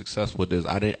to be successful with this.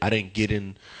 I didn't get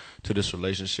into this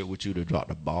relationship with you to drop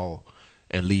the ball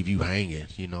and leave you hanging.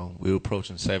 You know, we're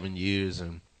approaching 7 years,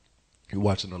 and you're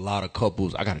watching a lot of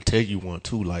couples. I got to tell you one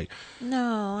too. Like,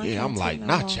 no, yeah, I'm like,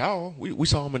 not y'all. We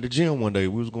saw them in the gym one day.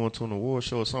 We was going to an award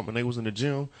show or something. They was in the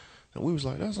gym, and we was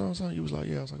like, that's what I'm saying. You was like,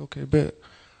 yeah. I was like, okay, bet.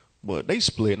 But they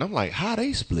split, and I'm like, how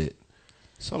they split?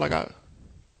 So like I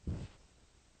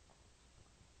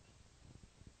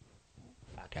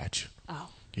got you. Oh.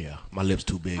 Yeah, my lips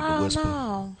too big to whisper.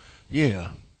 No. Yeah.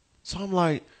 So I'm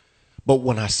like, but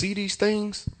when I see these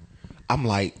things, I'm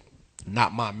like,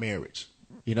 not my marriage.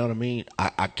 You know what I mean?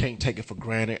 I can't take it for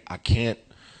granted. I can't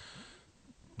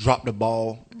drop the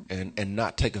ball and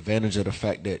not take advantage of the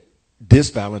fact that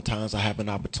this Valentine's I have an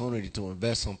opportunity to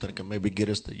invest something that can maybe get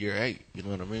us to year 8. You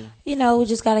know what I mean? You know, we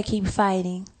just got to keep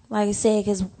fighting. Like I said,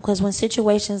 because when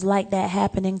situations like that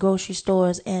happen in grocery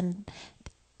stores, and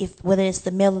whether it's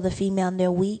the male or the female and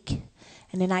they're weak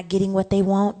and they're not getting what they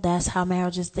want, that's how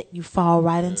marriages, that you fall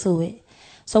right into it.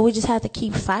 So we just have to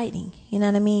keep fighting. You know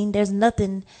what I mean? There's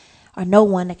nothing or no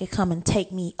one that could come and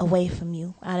take me away from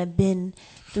you. I'd have been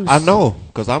through. I know,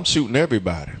 because I'm shooting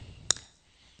everybody.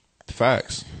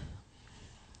 Facts.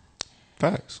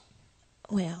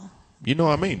 Well, you know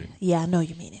I mean it. Yeah, I know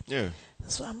you mean it. Yeah.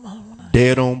 That's what I'm on.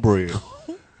 Dead on bread.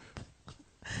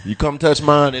 You come touch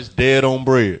mine, it's dead on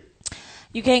bread.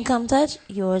 You can't come touch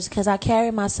yours because I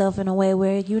carry myself in a way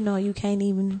where you can't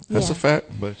even. Yeah. That's a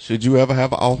fact. But should you ever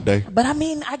have an off day? But I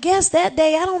mean, I guess that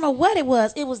day, I don't know what it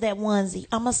was. It was that onesie.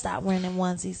 I'm gonna stop wearing them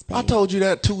onesies, baby. I told you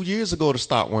that 2 years ago to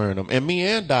stop wearing them, and me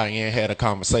and Diane had a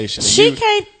conversation. She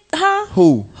can't, huh?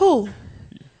 Who?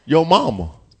 Your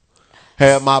mama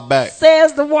had my back.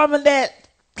 Says the woman that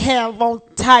have on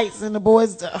tights and the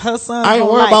boys, her son. I ain't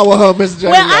worried about what her Mr.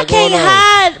 James. Well, I can't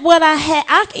hide what I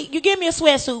had. You give me a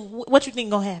sweatsuit. What you think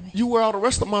gonna happen? You wear all the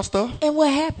rest of my stuff. And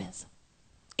what happens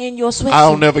in your sweatsuit? I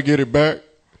don't never get it back.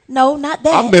 No, not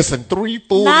that. I'm missing 3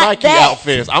 full Nike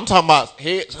outfits. I'm talking about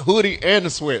head, hoodie, and the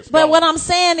sweats. But what I'm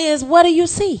saying is, what do you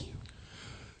see?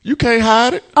 You can't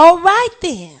hide it. All right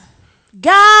then.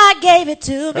 God gave it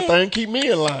to me. That thing keep me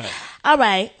in line. All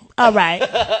right. All right.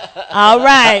 All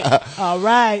right. All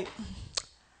right.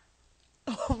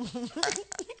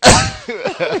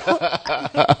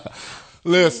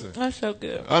 Listen. That's so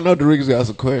good. I know Dorica's got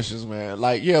some questions, man.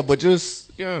 Like, yeah, but just,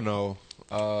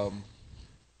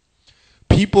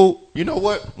 people, you know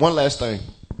what? One last thing.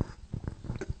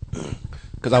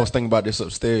 Because I was thinking about this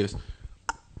upstairs.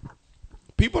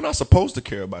 People are not supposed to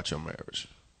care about your marriage.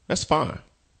 That's fine.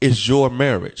 It's your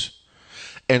marriage.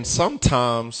 And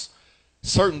sometimes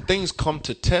certain things come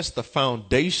to test the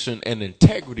foundation and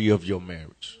integrity of your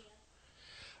marriage.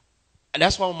 And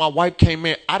that's why when my wife came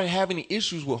in, I didn't have any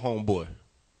issues with homeboy.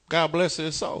 God bless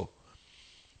his soul.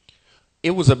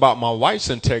 It was about my wife's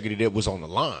integrity that was on the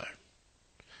line.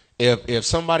 If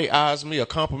somebody eyes me or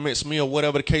compliments me or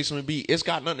whatever the case may be, it's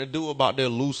got nothing to do about their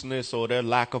looseness or their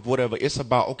lack of whatever. It's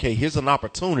about, okay, here's an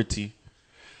opportunity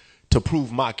to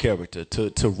prove my character,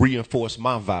 to reinforce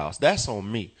my vows. That's on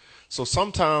me. So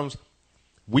sometimes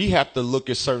we have to look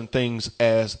at certain things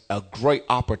as a great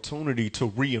opportunity to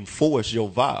reinforce your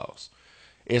vows.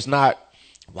 It's not,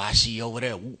 why she over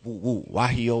there? Woo, woo, woo. Why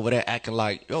he over there acting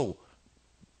like, yo,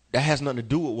 that has nothing to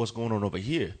do with what's going on over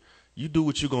here. You do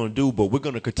what you're going to do, but we're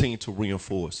going to continue to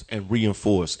reinforce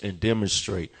and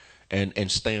demonstrate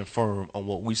and stand firm on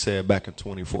what we said back in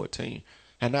 2014.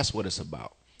 And that's what it's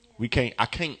about. I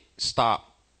can't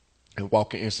stop and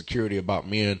walk in insecurity about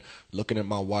men looking at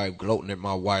my wife, gloating at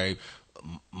my wife,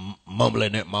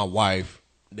 mumbling at my wife.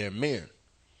 They're men.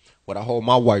 What I hold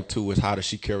my wife to is how does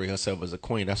she carry herself as a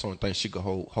queen. That's the only thing she could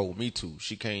hold me to.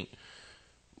 She can't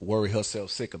worry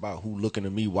herself sick about who looking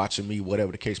at me, watching me,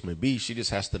 whatever the case may be. She just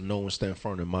has to know and stand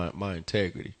firm in my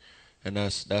integrity. And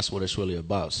that's what it's really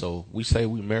about. So we say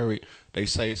we married. They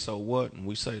say, so what? And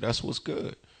we say, that's what's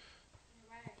good.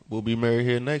 We'll be married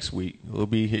here next week. We'll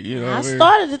be here, you know what I mean?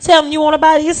 Started to tell them you want to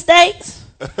buy these steaks.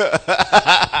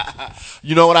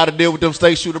 You know what I'd have did with them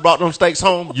steaks? Should have brought them steaks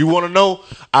home. You want to know?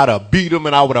 I'd have beat them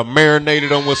and I would have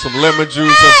marinated them with some lemon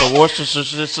juice and some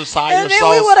Worcestershire sauce. And then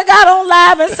we would have got on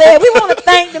live and said, we want to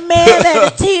thank the man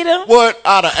that teed them. What?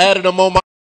 I'd have added them on my...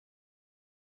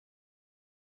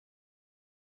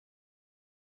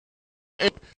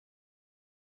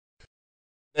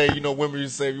 Hey, you know, women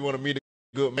used to say, if you want to meet a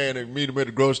good man and meet him at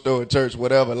the grocery store, at church,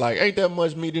 whatever, like, ain't that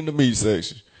much meat in the meat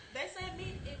section. They said meet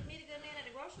a good man at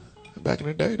the grocery store? Back in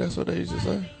the day, that's what they used to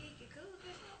say.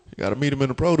 You got to meet him in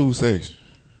the produce section.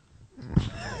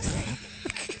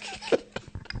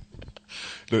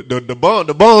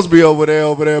 The bones be over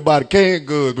there by the canned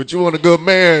goods, but you want a good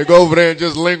man, go over there and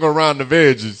just linger around the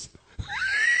veggies.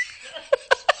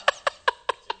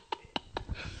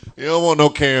 You don't want no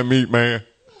canned meat, man.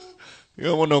 You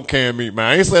don't want no canned meat, man.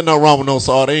 I ain't saying nothing wrong with no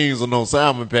sardines or no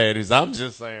salmon patties. I'm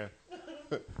just saying.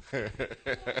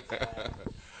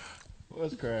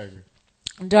 What's cracking?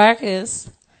 Darkest.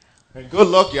 Hey, good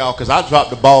luck, y'all, because I dropped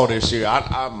the ball this year.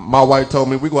 My wife told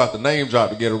me we go have to name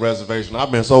drop to get a reservation. I've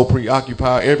been so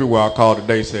preoccupied. Everywhere I called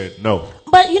today said no.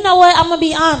 But you know what? I'm going to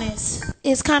be honest.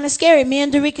 It's kind of scary. Me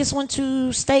and Dorikas went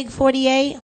to Steak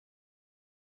 48.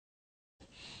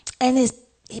 And it's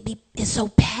so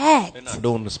packed. They're not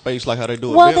doing the space like how they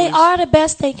do it. Well, they are the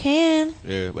best they can.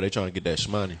 Yeah, but they trying to get that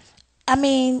shmoney. I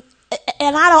mean,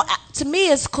 and I don't. To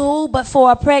me, it's cool, but for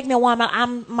a pregnant woman,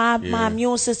 my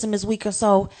immune system is weaker,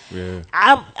 so yeah.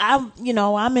 I'm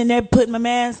in there putting my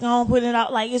mask on, putting it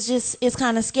out. Like it's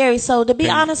kind of scary. So to be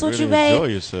honest with you, babe,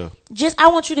 enjoy yourself. I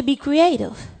want you to be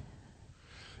creative.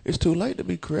 It's too late to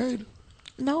be creative.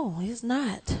 No, it's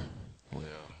not. Well,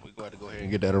 we got to go ahead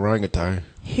and get that orangutan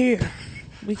here.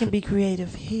 We can be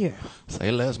creative here.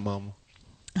 Say less, mama.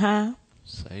 Huh?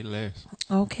 Say less.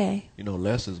 Okay. You know,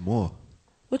 less is more.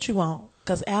 What you want?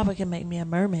 Because Albert can make me a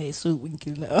mermaid suit. We can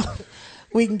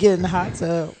get in the hot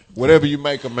tub. Whatever you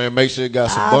make them, man, make sure it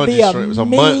got some bungee some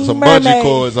mermaid. bungee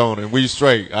cords on it. We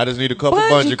straight. I just need a couple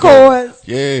bungee cords.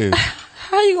 Yeah.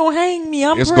 How you gonna hang me?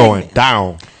 It's going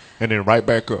down and then right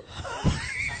back up.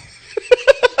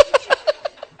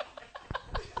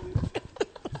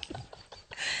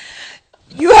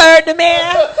 You heard the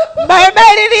man. Mermaid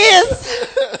it is.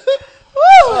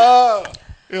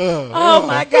 Oh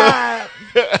my God.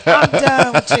 I'm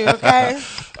done with you, okay?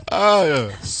 Oh,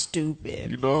 yeah.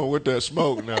 Stupid. You know, I'm with that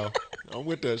smoke now. I'm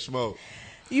with that smoke.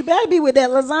 You better be with that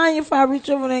lasagna if I reach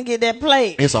over there and get that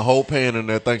plate. It's a whole pan in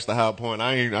there thanks to High Point.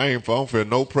 I don't feel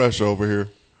no pressure over here.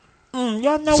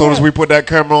 Y'all know as soon as we put that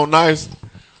camera on nice.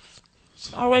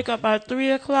 I wake up at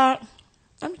 3 o'clock.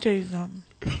 Let me tell you something.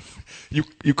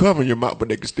 You cover your mouth, but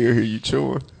they can still hear you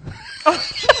chewing.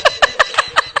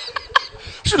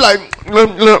 She's like,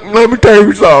 let me tell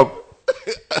you something.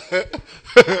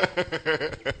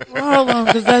 Well, hold on,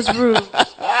 because that's rude.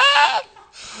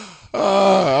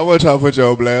 I wasn't trying to put you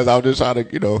on blast. I was just trying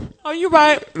to, you know. Oh, you're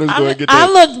right. I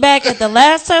looked back at the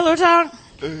last Taylor talk.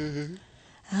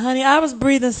 Honey, I was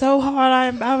breathing so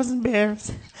hard, I was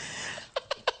embarrassed.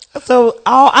 So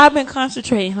I've been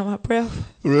concentrating on my breath.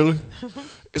 Really?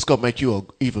 It's going to make you an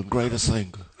even greater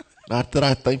singer. Not that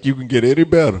I think you can get any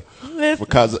better. Listen.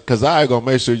 Because I ain't going to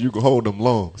make sure you can hold them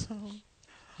lungs.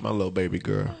 My little baby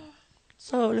girl.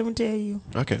 So let me tell you.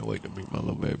 I can't wait to meet my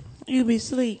little baby. You be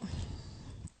asleep.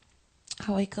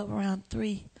 I wake up around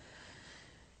 3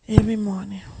 every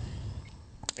morning.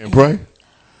 And pray?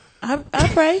 I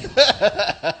pray.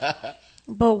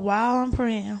 But while I'm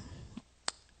praying,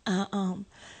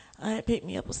 I picked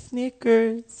me up a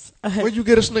Snickers. Where'd you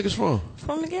get a Snickers from?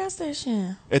 From the gas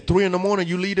station. At 3 in the morning,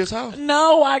 you leave this house?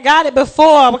 No, I got it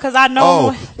before because I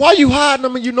know. Oh, why you hiding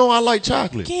them and you know I like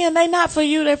chocolate? Ken, they not for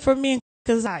you, they for me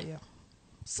because I am.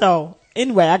 So,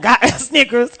 anyway, I got a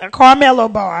Snickers, a Carmelo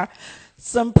bar,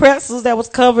 some pretzels that was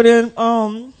covered in.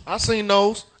 I seen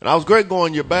those, and I was great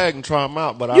going in your bag and try them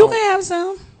out, but you can have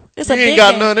some. It's you a ain't big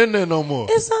got bag. none in there no more.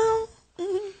 It's some.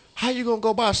 How you gonna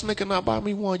go buy a Snicker and not buy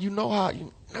me one? You know how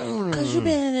you. Because you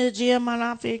been in the gym and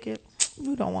I figured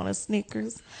you don't want a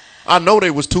Snickers. I know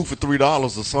they was 2 for $3 or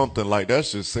something like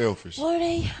that's just selfish. Were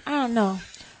they? I don't know.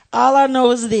 All I know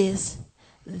is this: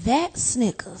 that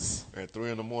Snickers. At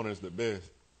 3 in the morning is the best.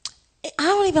 I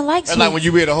don't even like That's sweets. like when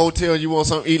you be at a hotel and you want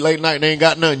something to eat late night and they ain't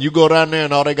got nothing. You go down there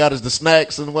and all they got is the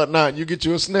snacks and whatnot. And you get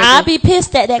you a Snicker. I'd be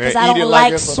pissed at that because I don't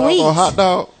like it's a sweets. hot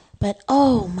dog. But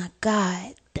oh my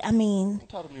God, I mean, Don't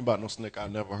talk to me about no Snicker I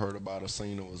never heard about or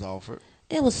seen that was offered.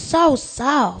 it was so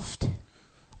soft.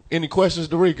 Any questions,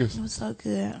 Dorikas? It was so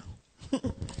good.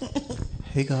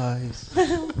 Hey guys,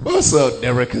 What's up,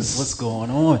 Dorikas? what's going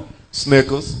on?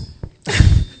 Snickers.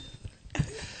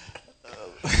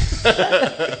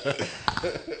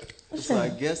 So I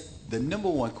guess the number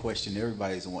one question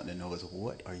everybody's wanting to know is,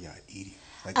 what are y'all eating?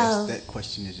 Like that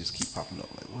question is just keep popping up.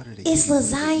 Like, what are they It's eating?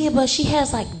 lasagna, but she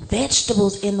has like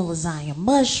vegetables in the lasagna,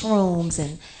 mushrooms,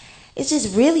 and it's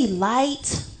just really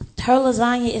light. Her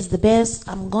lasagna is the best.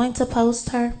 I'm going to post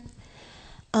her.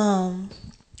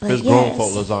 But It's grown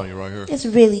folk lasagna right here. It's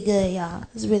really good, y'all.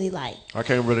 It's really light. I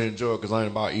can't really enjoy it because I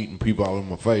ain't about eating people all in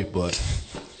my face, but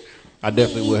I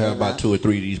definitely will have about 2 or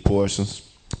 3 of these portions.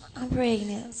 I'm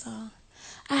pregnant, so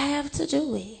I have to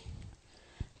do it.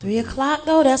 3 o'clock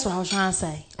though, that's what I was trying to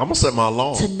say. I'm going to set my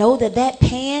alarm. To know that that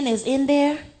pan is in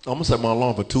there. I'm going to set my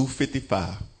alarm for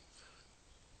 2:55.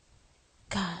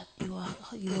 God, you are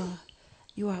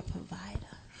a provider.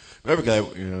 Every guy,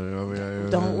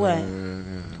 Don't what?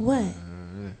 What?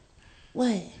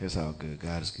 What? It's all good.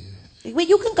 God is good. Well,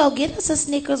 you can go get us a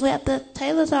Snickers at the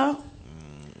Taylor Talk.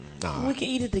 Nah. We can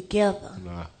eat it together.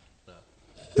 Nah.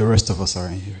 The rest of us are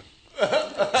in here.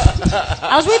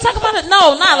 I was really talking about it.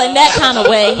 No, not in that kind of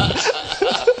way.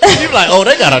 You like, oh,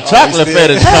 they got a chocolate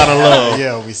fetish kind of love.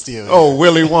 Yeah, we still. Oh,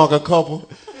 Willy Wonka couple.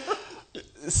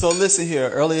 So listen here.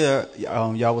 Earlier,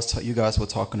 you guys were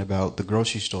talking about the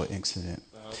grocery store incident,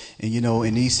 and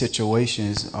in these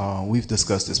situations, we've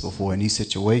discussed this before. In these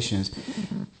situations,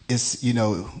 it's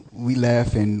we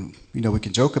laugh and we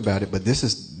can joke about it, but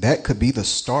that could be the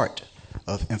start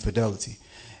of infidelity.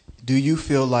 Do you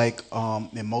feel like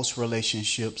in most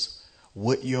relationships,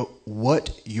 what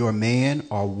your man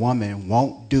or woman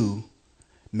won't do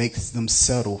makes them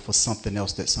settle for something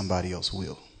else that somebody else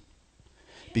will?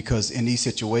 Because in these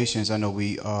situations, I know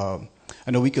we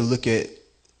can look at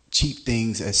cheap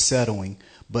things as settling,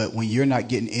 but when you're not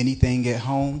getting anything at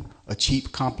home, a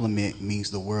cheap compliment means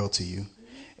the world to you.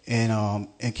 And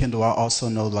Kendall, I also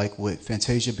know, like with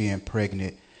Fantasia being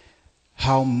pregnant,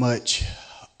 how much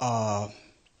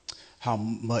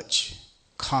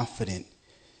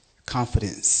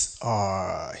confidence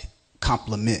or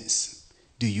compliments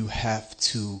do you have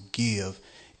to give?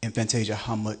 And Fantasia,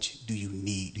 how much do you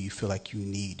need? Do you feel like you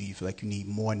need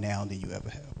more now than you ever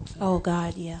have before? Oh,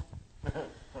 God, yeah.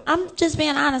 I'm just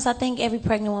being honest. I think every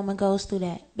pregnant woman goes through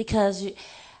that because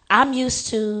I'm used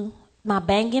to my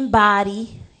banging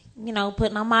body,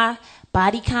 putting on my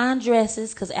bodycon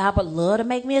dresses because Albert loved to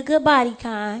make me a good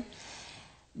bodycon,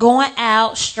 going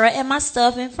out, strutting my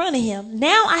stuff in front of him.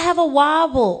 Now I have a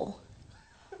wobble.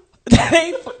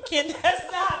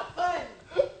 That's not funny.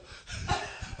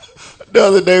 The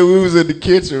other day we was in the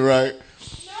kitchen, right?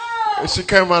 No. And she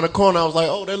came around the corner. I was like,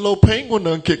 oh, that little penguin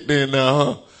done kicked in now,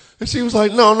 huh? And she was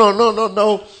like,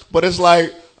 no. But it's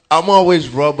like, I'm always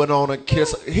rubbing on a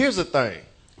kiss. Here's the thing.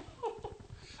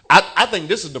 I think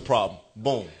this is the problem.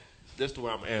 Boom. This is the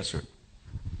way I'm answering.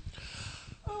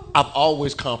 I've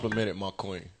always complimented my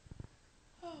queen.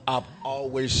 I've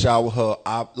always showered her.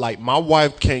 Like my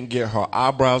wife can't get her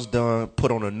eyebrows done,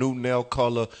 put on a new nail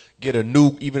color, get a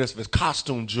new, even if it's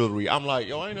costume jewelry. I'm like,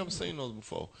 yo, I ain't never seen those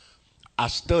before. I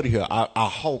study her. I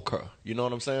hulk her. You know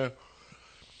what I'm saying?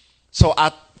 So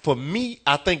for me,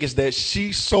 I think it's that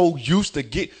she's so used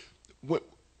to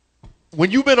when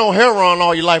you've been on heroin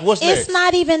all your life, what's next? It's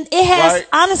not even, it has, right?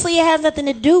 Honestly, it has nothing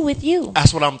to do with you.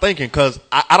 That's what I'm thinking, because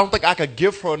I don't think I could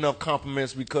give her enough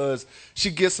compliments because she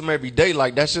gets them every day.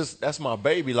 Like, that's my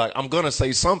baby. Like, I'm going to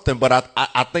say something, but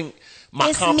I think my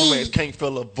It's compliments me. can't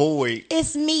fill a void.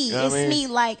 It's me. You know It's what I mean? me.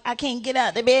 Like, I can't get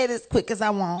out the bed as quick as I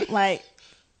want. Like,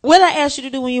 what did I ask you to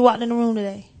do when you walked in the room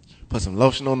today? Put some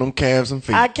lotion on them calves and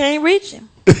feet. I can't reach him.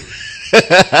 So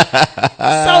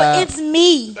it's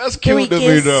me. That's cute to me,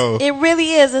 Maricus. though. It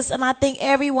really is. And I think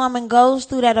every woman goes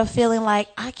through that of feeling like,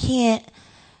 I can't,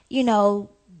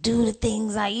 do the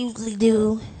things I usually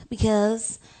do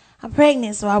because I'm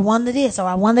pregnant, so I wanted this or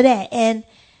I wanted that. And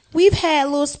we've had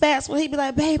little spats where he'd be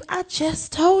like, babe, I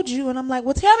just told you. And I'm like,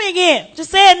 well, tell me again.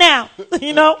 Just say it now.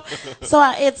 So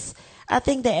I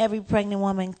think that every pregnant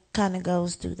woman kind of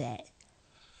goes through that.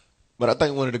 But I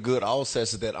think one of the good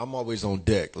offsets is that I'm always on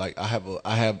deck. Like I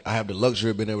have the luxury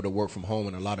of being able to work from home,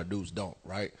 and a lot of dudes don't,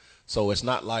 right? So it's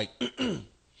not like, and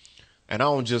I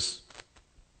don't just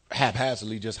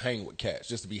haphazardly just hang with cats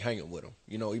just to be hanging with them.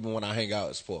 Even when I hang out,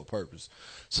 it's for a purpose.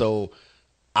 So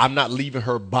I'm not leaving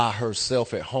her by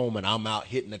herself at home, and I'm out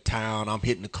hitting the town. I'm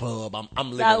hitting the club. I'm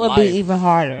living That would life, be even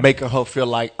harder. making her feel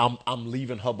like I'm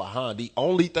leaving her behind. The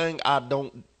only thing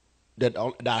that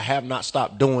I have not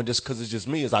stopped doing just because it's just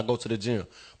me is I go to the gym.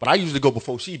 But I usually go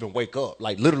before she even wake up.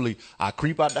 Like literally, I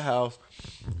creep out the house.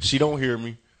 She don't hear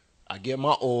me. I get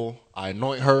my oil. I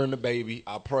anoint her and the baby.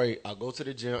 I pray. I go to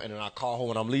the gym, and then I call her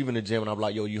when I'm leaving the gym, and I'm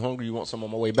like, yo, you hungry? You want some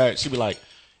on my way back? She be like,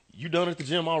 you done at the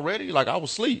gym already? Like, I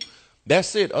was asleep.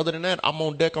 That's it. Other than that, I'm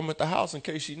on deck. I'm at the house in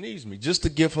case she needs me, just to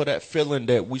give her that feeling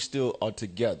that we still are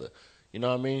together. You know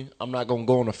what I mean? I'm not going to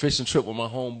go on a fishing trip with my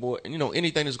homeboy. And,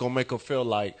 anything that's going to make her feel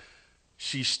like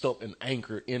she's stuck and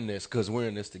anchored in this because we're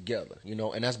in this together,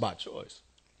 and that's by choice.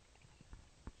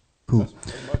 Cool.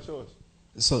 That's by choice.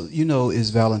 So, it's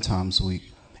Valentine's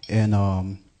week.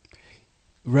 And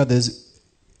whether it's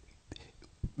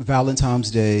Valentine's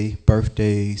Day,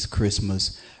 birthdays,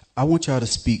 Christmas, I want y'all to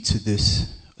speak to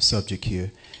this subject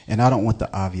here. And I don't want the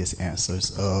obvious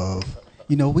answers of,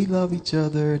 we love each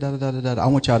other, da-da-da-da-da. I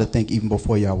want y'all to think even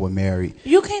before y'all were married.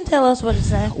 You can't tell us what to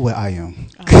say. Well, I am.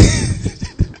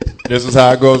 This is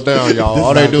how it goes down, y'all.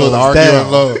 All they do is argue and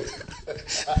love.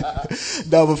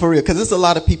 No, but for real, because there's a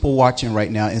lot of people watching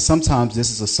right now, and sometimes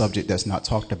this is a subject that's not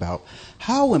talked about.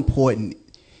 How important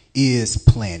is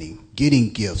planning,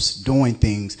 getting gifts, doing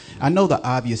things? I know the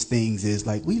obvious things is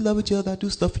like, we love each other, I do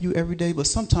stuff for you every day, but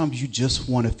sometimes you just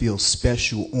want to feel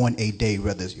special on a day,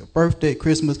 whether it's your birthday,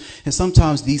 Christmas, and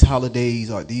sometimes these holidays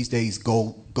or these days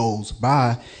goes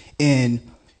by, and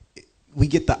we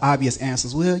get the obvious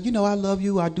answers. Well, I love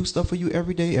you. I do stuff for you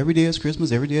every day. Every day is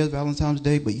Christmas. Every day is Valentine's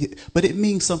Day. But it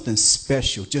means something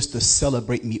special just to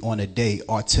celebrate me on a day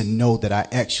or to know that I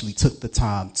actually took the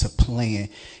time to plan.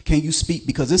 Can you speak?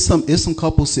 Because there's some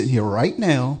couples sitting here right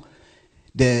now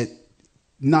that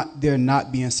they're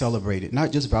not being celebrated.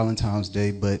 Not just Valentine's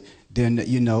Day, but then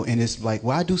and it's like,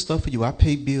 well, I do stuff for you. I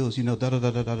pay bills. Da da da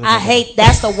da da. I hate.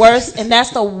 That's the worst, and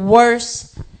that's the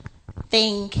worst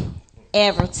thing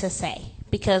ever to say,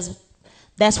 because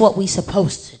that's what we're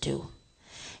supposed to do.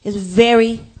 It's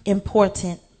very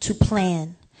important to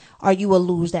plan, or you will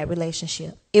lose that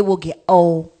relationship. It will get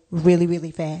old really,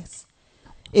 really fast.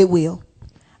 It will.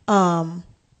 And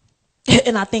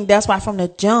I think that's why from the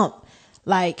jump,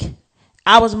 like,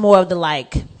 I was more of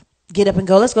the get up and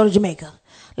go, let's go to Jamaica.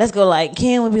 Let's go. Like,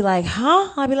 Ken would be like,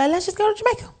 huh? I'd be like, let's just go to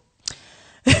Jamaica.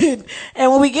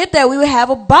 And when we get there, we would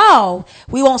have a ball.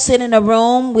 We won't sit in a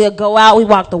room. We'll go out. We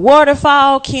walk the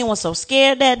waterfall. Ken was so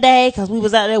scared that day because we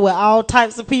was out there with all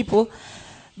types of people.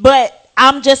 But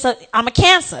I'm a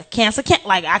Cancer. Cancer can't,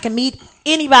 I can meet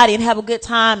anybody and have a good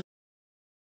time.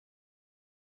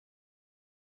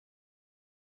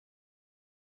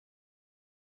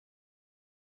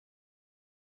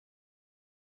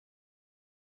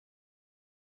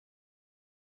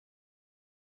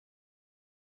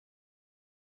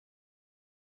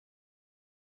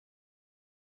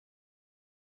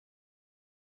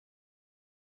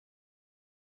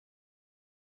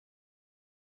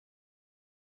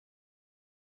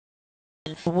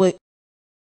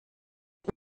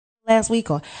 Last week,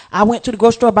 or I went to the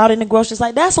grocery store, bought in the groceries.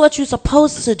 Like, that's what you're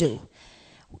supposed to do.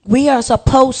 We are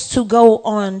supposed to go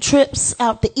on trips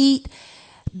out to eat,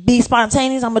 be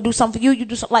spontaneous. I'm gonna do something for you. You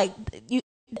do something. Like,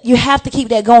 you have to keep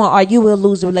that going, or you will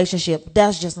lose the relationship.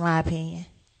 That's just my opinion.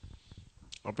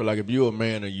 I feel like if you're a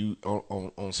man and you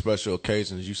on special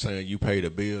occasions, you saying you pay the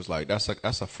bills, like that's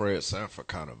a Fred Sanford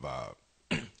kind of vibe,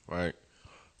 right?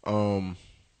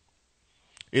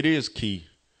 It is key,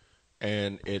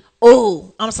 and it.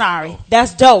 Oh, I'm sorry.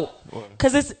 That's dope.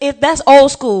 Cause that's old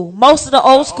school. Most of the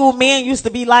old school men used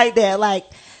to be like that. Like,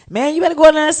 man, you better go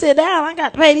in there and sit down. I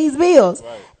got to pay these bills.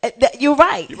 Right. You're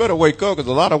right. You better wake up, because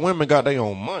a lot of women got their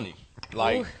own money.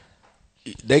 Like,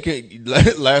 they can.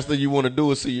 Last thing you want to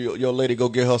do is see your lady go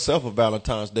get herself a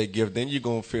Valentine's Day gift. Then you're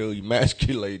gonna feel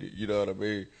emasculated. You know what I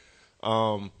mean?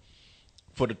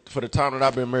 For the time that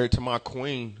I've been married to my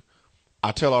queen,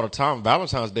 I tell all the time,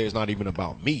 Valentine's Day is not even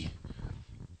about me.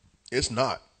 It's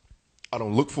not. I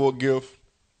don't look for a gift.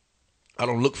 I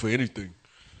don't look for anything.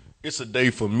 It's a day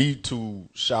for me to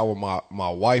shower my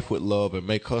wife with love and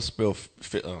make her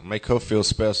feel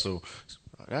special.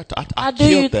 I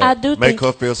do make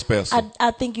her feel special.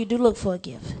 I think you do look for a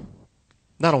gift.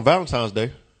 Not on Valentine's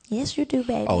Day. Yes, you do,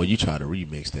 baby. Oh, you try to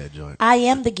remix that joint. I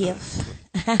am the gift.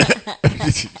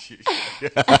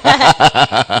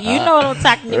 You know what I'm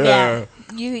talking about.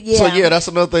 Yeah. So yeah, that's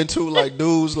another thing too. Like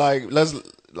dudes, let's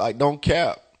don't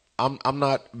cap. I'm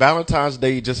not Valentine's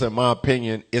Day. Just in my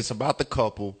opinion, it's about the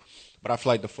couple, but I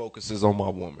feel like the focus is on my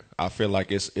woman. I feel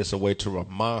like it's a way to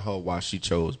remind her why she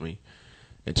chose me,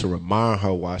 and to remind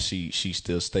her why she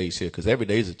still stays here. Because every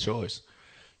day is a choice.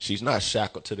 She's not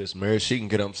shackled to this marriage. She can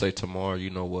get up and say tomorrow,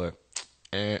 you know what?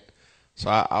 And so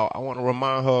I want to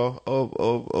remind her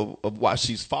of why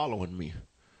she's following me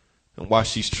and why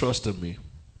she's trusting me.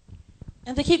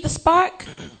 And to keep the spark,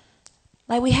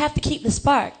 like we have to keep the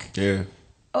spark. Yeah.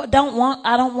 I don't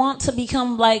want to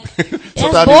become like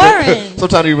it's boring.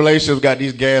 Sometimes these relationships got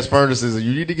these gas furnaces, and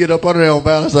you need to get up under there on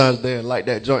Valentine's Day and light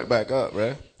that joint back up,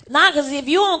 right? Nah, because if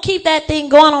you don't keep that thing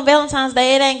going on Valentine's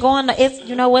Day, it ain't going. It's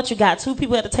you know what, you got two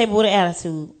people at the table with an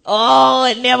attitude. Oh,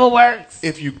 it never works.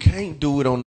 If you can't do it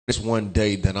on this one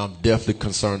day, then I'm definitely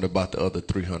concerned about the other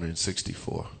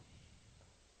 364.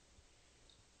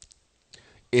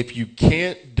 If you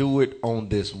can't do it on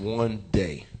this one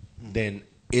day, then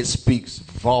it speaks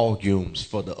volumes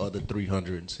for the other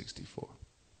 364.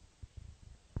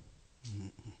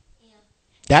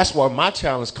 That's where my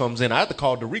challenge comes in. I have to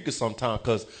call Derica sometime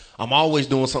because I'm always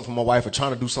doing something for my wife or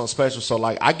trying to do something special. So,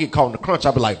 like, I get caught in the crunch.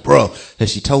 I'll be like, bro, has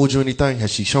she told you anything?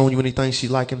 Has she shown you anything she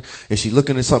liking? Is she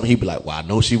looking at something? He'd be like, well, I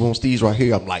know she wants these right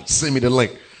here. I'm like, send me the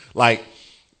link. Like,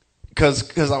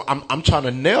 because I'm trying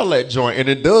to nail that joint. And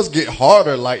it does get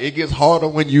harder. Like, it gets harder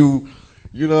when you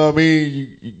know what I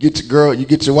mean? You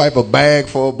get your wife a bag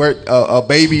for a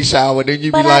baby shower. Then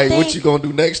you be like, what you going to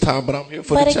do next time? But I'm here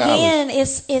for the challenge. But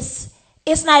again,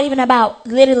 it's not even about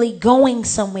literally going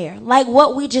somewhere. Like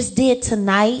what we just did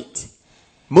tonight.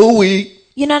 Mooey.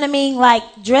 You know what I mean? Like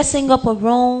dressing up a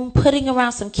room, putting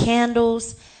around some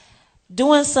candles,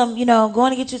 doing some,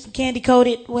 going to get you some candy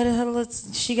coated. What the hell?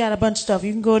 She got a bunch of stuff.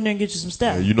 You can go in there and get you some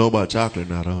stuff. Yeah, you know about chocolate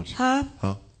now, don't you? Huh?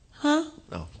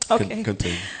 No. Okay.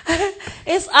 Continue.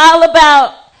 It's all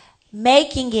about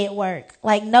making it work.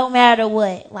 Like no matter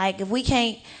what. Like if we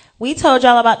told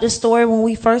y'all about this story when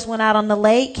we first went out on the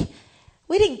lake.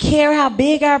 We didn't care how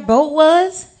big our boat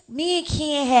was. Me and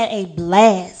Ken had a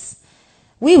blast.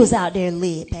 We was out there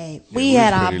lit, babe. Yeah, we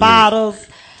had our bottles.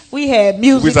 We had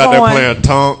music. We was out there playing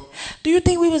tonk. Do you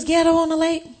think we was ghetto on the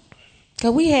lake?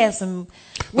 Cause we had some.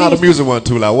 No, the music wasn't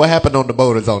too loud. What happened on the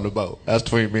boat is on the boat. That's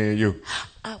between me and you.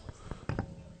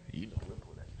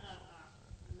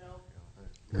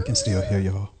 We can still hear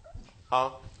y'all. Huh?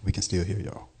 We can still hear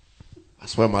y'all. I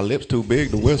swear my lips too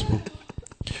big to whisper.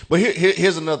 But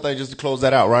here's another thing, just to close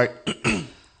that out, right?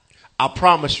 I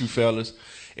promise you, fellas,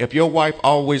 if your wife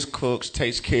always cooks,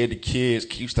 takes care of the kids,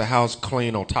 keeps the house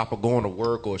clean on top of going to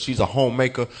work, or she's a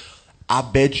homemaker, I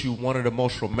bet you one of the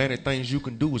most romantic things you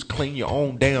can do is clean your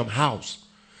own damn house.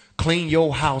 Clean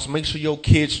your house, make sure your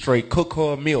kids straight, cook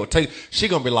her a meal. She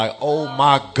gonna be like, oh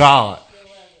my God.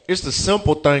 It's the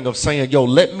simple thing of saying, yo,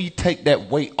 let me take that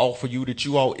weight off of you that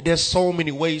you all. There's so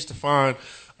many ways to find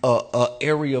a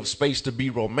area of space to be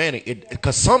romantic.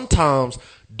 Because sometimes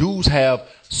dudes have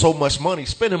so much money.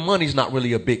 Spending money is not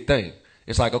really a big thing.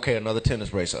 It's like, okay, another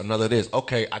tennis race, another this.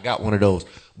 Okay, I got one of those.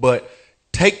 But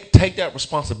take that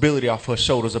responsibility off her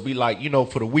shoulders and be like,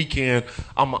 for the weekend,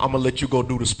 I'm going to let you go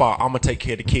do the spa. I'm going to take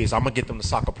care of the kids. I'm going to get them to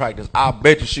soccer practice. I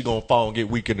bet you she going to fall and get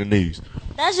weak in the knees.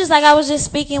 That's just like I was just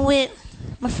speaking with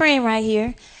my friend right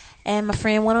here. And my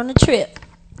friend went on a trip.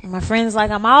 And my friend's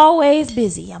like, I'm always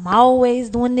busy. I'm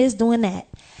always doing this, doing that.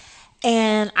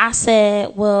 And I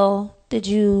said, well, did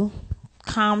you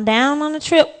calm down on the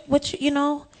trip?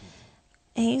 And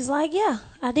he's like, yeah,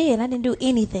 I did. I didn't do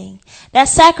anything.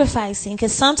 That's sacrificing.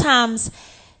 Because sometimes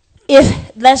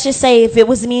let's just say if it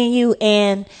was me and you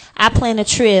and I planned a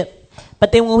trip,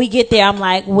 but then when we get there, I'm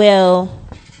like, well,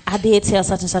 I did tell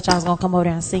such and such I was going to come over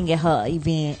there and sing at her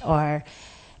event, or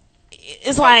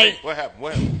it's like, what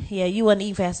happened? Yeah, you wasn't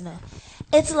eating fast enough.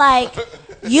 It's like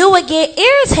you would get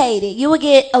irritated. You would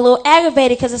get a little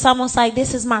aggravated because it's almost like,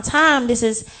 this is my time. This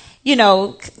is,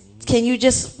 can you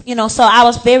just, so I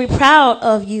was very proud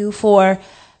of you for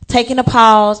taking a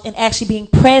pause and actually being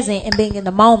present and being in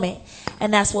the moment.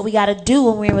 And that's what we got to do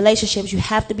when we're in relationships. You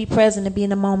have to be present and be in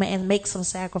the moment and make some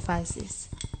sacrifices.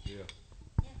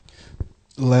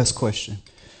 Last question.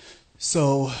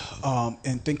 So,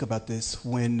 and think about this.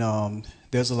 When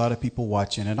there's a lot of people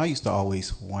watching, and I used to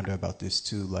always wonder about this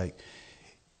too, like,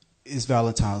 it's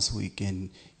Valentine's week, and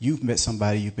you've met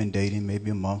somebody you've been dating maybe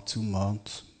a month, 2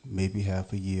 months, maybe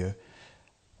half a year.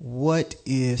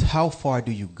 How far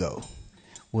do you go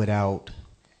without,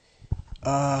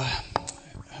 how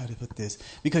to put this?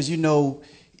 Because you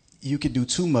can do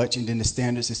too much, and then the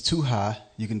standards is too high.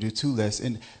 You can do too less,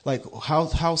 and like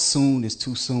how soon is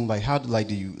too soon? Like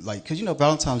do you like? Because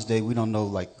Valentine's Day, we don't know,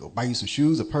 like, go buy you some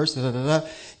shoes, a purse, da da da.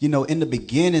 In the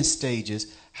beginning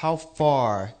stages, how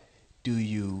far do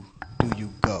you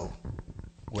go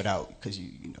without? Because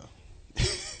you know.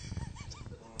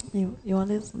 You want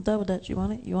this double dutch? You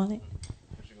want it? You want it?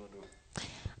 What you gonna do?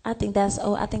 I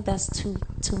think that's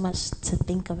too much to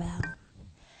think about.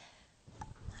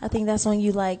 I think that's when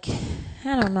you, like,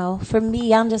 I don't know. For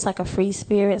me, I'm just like a free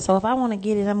spirit. So if I want to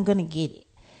get it, I'm going to get it.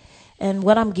 And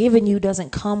what I'm giving you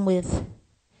doesn't come with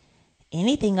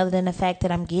anything other than the fact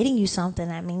that I'm getting you something.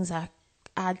 That means I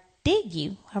dig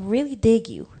you. I really dig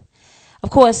you. Of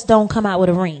course, don't come out with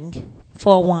a ring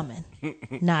for a woman.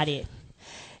 Not it.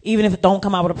 Even if it don't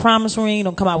come out with a promise ring,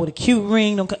 don't come out with a cute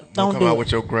ring. Don't come do out it.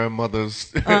 with your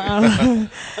grandmother's. Don't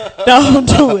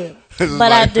do it.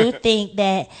 But I do think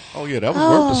that. Oh yeah, that was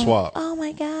worth the swap. Oh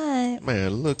my God. Man,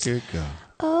 look at God.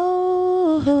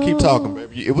 Oh. Keep talking,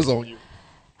 baby. It was on you.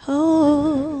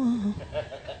 Oh.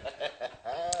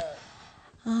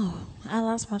 Oh, I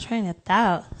lost my train of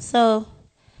thought. So.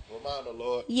 Remind the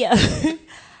Lord. Yeah.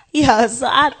 Yeah. So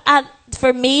I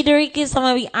for me, Darius, I'm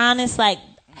gonna be honest. Like,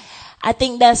 I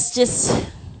think that's just.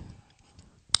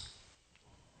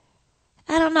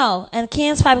 I don't know. And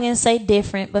Ken's probably going to say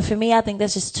different. But for me, I think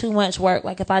that's just too much work.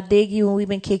 Like, if I dig you and we've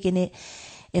been kicking it,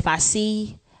 if I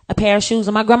see a pair of shoes,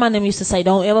 and my grandma and them used to say,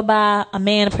 don't ever buy a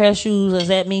man a pair of shoes, does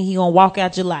that mean he going to walk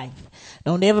out your life?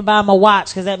 Don't ever buy him a watch,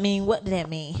 because that mean, what did that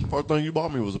mean? First thing you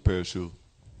bought me was a pair of shoes.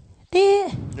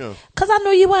 Did? Yeah. Because I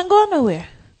knew you wasn't going nowhere.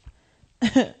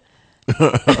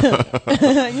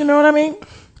 You know what I mean?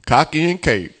 Cocky and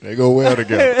Kate, they go well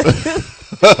together.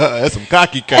 That's some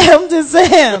cocky Kate. I'm just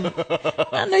saying.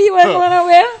 I knew you weren't going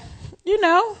nowhere.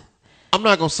 I'm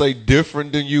not gonna say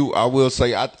different than you. I will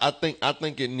say I think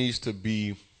it needs to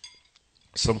be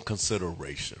some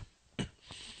consideration.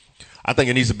 I think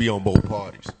it needs to be on both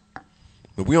parties.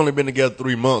 But we only been together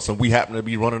 3 months, and we happen to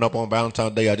be running up on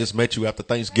Valentine's Day. I just met you after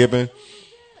Thanksgiving.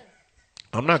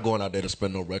 I'm not going out there to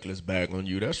spend no reckless bag on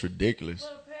you. That's ridiculous.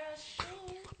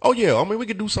 Oh yeah, I mean, we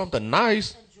could do something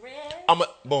nice.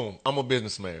 I'm a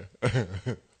businessman.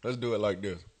 Let's do it like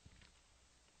this.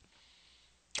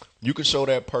 You can show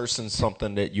that person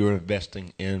something that you're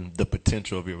investing in the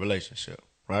potential of your relationship,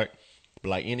 right? But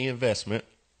like any investment,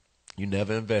 you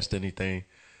never invest anything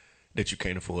that you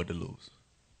can't afford to lose.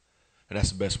 And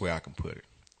that's the best way I can put it.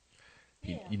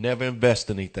 You never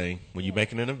invest anything when you're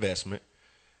making an investment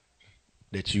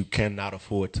that you cannot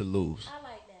afford to lose. I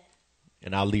like that.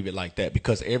 And I'll leave it like that,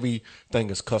 because everything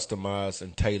is customized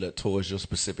and tailored towards your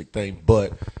specific thing.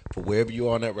 But for wherever you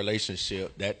are in that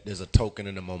relationship, that is a token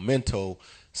and a memento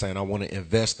saying, I want to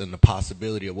invest in the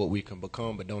possibility of what we can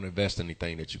become, but don't invest in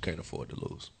anything that you can't afford to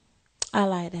lose. I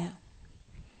like that.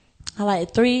 I like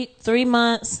it. 3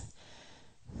 months,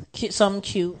 something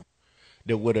cute.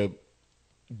 That would have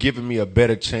given me a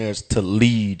better chance to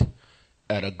lead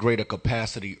at a greater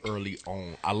capacity early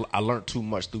on. I learned too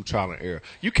much through trial and error.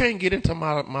 You can't get into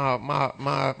my. I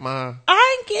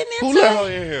ain't getting into Who the hell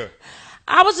in here?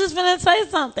 I was just gonna say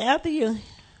something after you.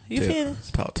 You feel?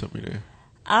 Talk to me then.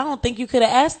 I don't think you could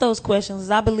have asked those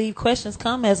questions. I believe questions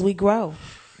come as we grow.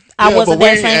 I Yeah, wasn't but we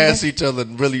that ain't same. ask each other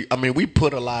really. I mean, we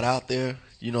put a lot out there.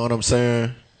 You know what I'm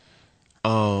saying?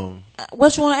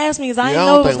 What you want to ask me is I Yeah, I didn't don't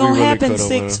know it was think gonna we really happen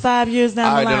could've, 5 years down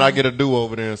All the right, line. then I get a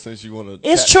do-over then, since you want to.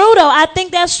 It's true though. I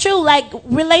think that's true. Like,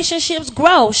 relationships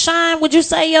grow. Shine, would you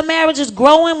say your marriage is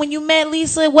growing? When you met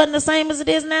Lisa, it wasn't the same as it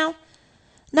is now?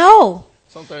 No.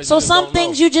 So some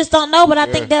things you just don't know, but I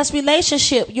think that's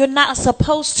relationship. You're not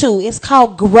supposed to. It's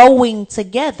called growing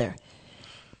together.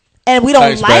 And we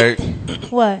don't like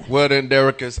what? Well then,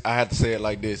 Derrick, I had to say it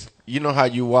like this. You know how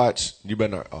you watch, you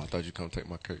better not, I thought you come take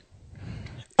my cake.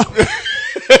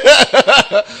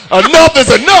 Enough is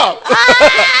enough.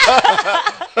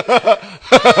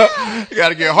 You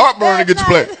gotta get heartburn to get your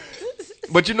plate.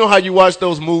 But you know how you watch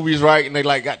those movies, right? And they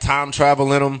like got time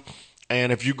travel in them,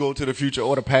 And if you go to the future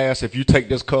or the past, if you take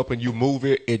this cup and you move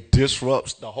it, it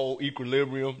disrupts the whole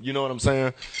equilibrium. You know what I'm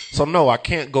saying? So no, I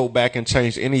can't go back and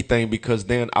change anything because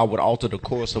then I would alter the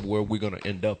course of where we're going to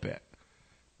end up at.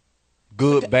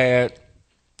 Good, bad,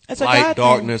 light,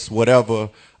 darkness, whatever.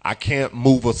 I can't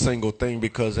move a single thing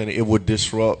because then it would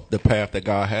disrupt the path that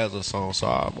God has us on. So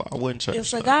I wouldn't change.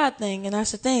 It's a God thing, and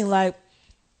that's the thing. Like,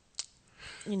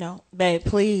 you know, babe,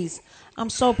 please, I'm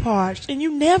so parched, and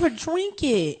you never drink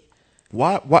it.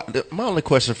 Why? My only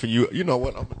question for you, you know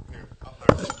what? I'm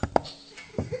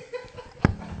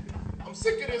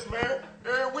sick of this, man.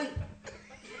 Every week.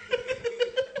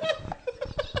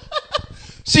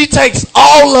 She takes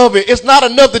all of it. It's not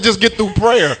enough to just get through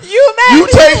prayer. You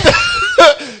take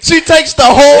she takes the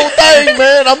whole thing,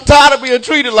 man. I'm tired of being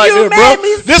treated like this, bro.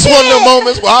 This one of the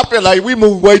moments where I feel like we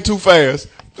move way too fast.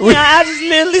 Yeah, I just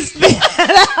literally spit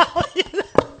it out. You know?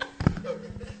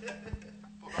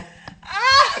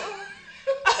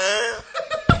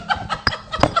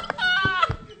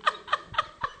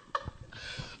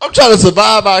 I'm trying to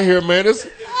survive out here, man. It's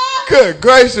good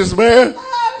gracious, man.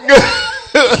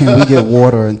 Can we get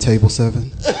water in table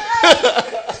 7?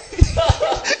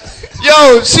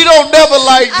 Yo, she don't never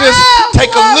like just take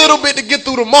a little bit to get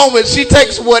through the moment. She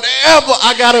takes whatever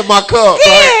I got in my cup.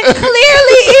 Yeah, right?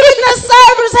 Clearly, even the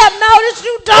servers have noticed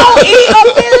you don't eat or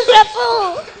finish your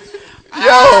food.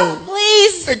 Yo,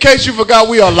 please. In case you forgot,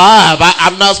 we are live.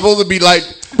 I'm not supposed to be like.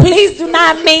 Please do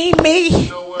not mean me.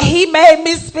 He made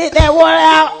me spit that water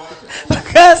out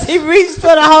because he reached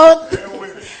for the whole.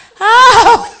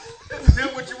 Oh.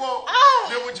 Did what you want.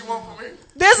 Did what you want from me.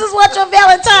 This is what your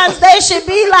Valentine's Day should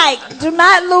be like. Do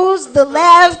not lose the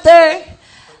laughter,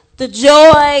 the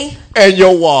joy, and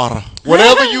your water.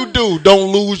 Whatever you do,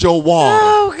 don't lose your water.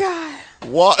 Oh God.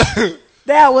 What?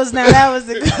 That was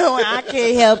a good one. I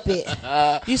can't help it.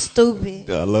 You stupid.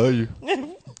 I love you.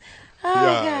 Oh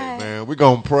God, God. man. We're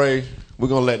gonna pray. We're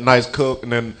gonna let Nice cook,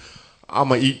 and then I'm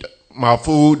gonna eat my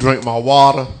food, drink my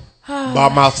water by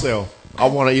myself. I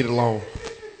want to eat alone.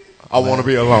 I want to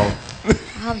be alone.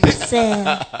 I'm just saying.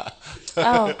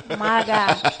 Oh my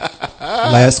God.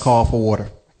 Last call for water.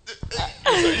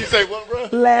 You say what, bro?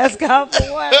 Last call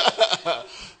for water.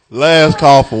 Last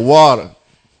call for water.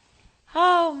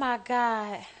 Oh my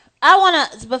God. I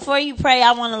want to, before you pray,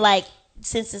 I want to, like,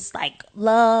 since it's like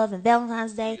love and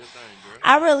Valentine's Day,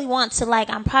 I really want to, like,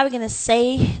 I'm probably going to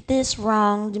say this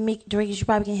wrong. Demetrius, you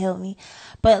probably can help me.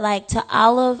 But, like, to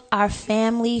all of our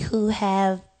family who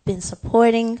have been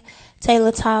supporting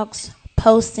Taylor Talks,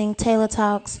 posting Taylor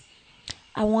Talks,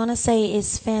 I want to say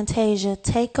it's Fantasia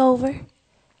Takeover.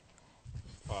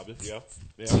 Yeah.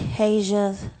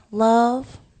 Tasia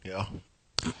Love. Yeah.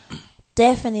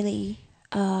 Definitely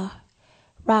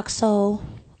Rock Soul.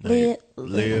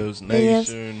 Lives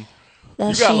Nation. You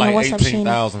got Sheena, like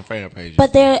 18,000 fan pages.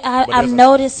 But I'm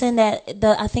noticing that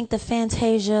I think the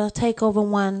Fantasia Takeover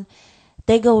one,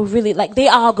 they go really, like, they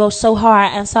all go so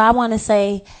hard. And so I want to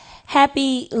say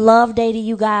happy Love Day to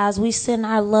you guys. We send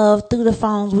our love through the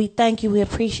phones. We thank you. We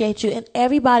appreciate you. And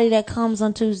everybody that comes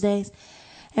on Tuesdays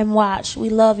and watch, we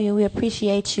love you. We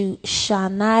appreciate you.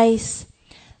 Shanice,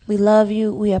 we love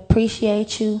you. We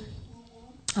appreciate you.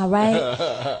 All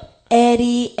right.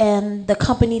 Eddie and the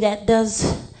company that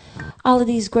does all of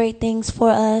these great things for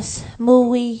us.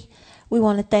 Mui, we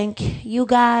want to thank you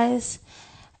guys.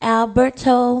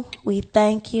 Alberto, we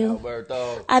thank you.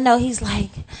 Alberto. I know he's like,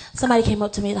 somebody came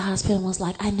up to me at the hospital and was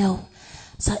like, I know.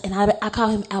 So, and I call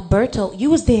him Alberto.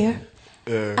 You was there.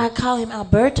 I call him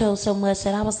Alberto so much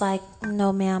that I was like,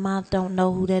 no, ma'am, I don't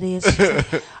know who that is.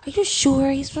 Like, are you sure?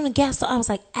 He's from the gas station. I was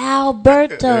like,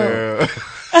 Alberto.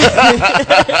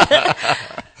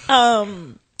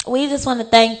 We just want to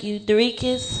thank you,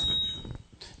 Dorikas.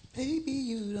 Baby,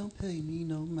 you don't pay me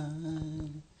no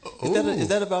mind. Is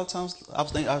that a Valentine's? I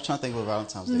was trying to think of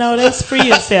Valentine's Day. No, that's free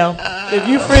yourself. If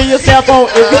you free yourself on,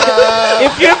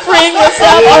 if you're freeing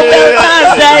yourself on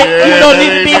Valentine's Day, you don't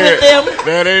need to be with them.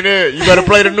 That ain't it. You better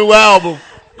play the new album.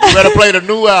 But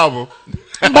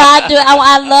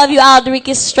I love you all,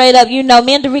 Dorikas. Straight up, you know,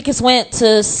 me and Dorikas went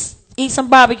to eat some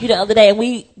barbecue the other day, and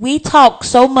we talked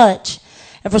so much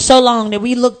and for so long that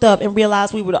we looked up and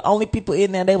realized we were the only people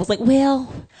in there. They was like,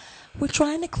 well, we're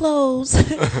trying to close.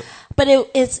 But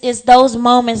it's those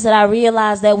moments that I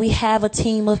realize that we have a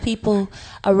team of people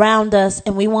around us,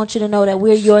 and we want you to know that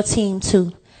we're your team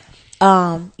too.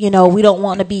 You know, we don't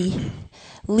want to be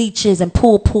leeches and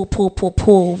pull.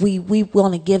 We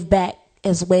want to give back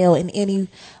as well in any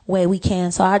way we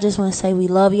can. So I just want to say we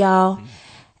love y'all.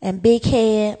 And Big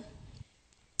Head,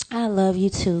 I love you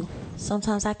too.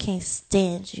 Sometimes I can't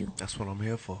stand you. That's what I'm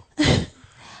here for.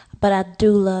 But I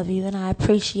do love you, and I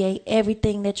appreciate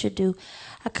everything that you do.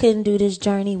 I couldn't do this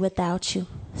journey without you.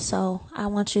 So I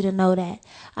want you to know that.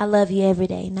 I love you every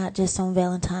day, not just on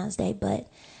Valentine's Day, but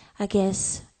I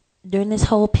guess during this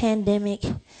whole pandemic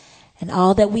and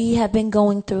all that we have been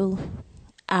going through,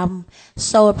 I'm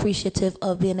so appreciative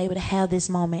of being able to have this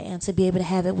moment and to be able to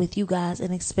have it with you guys,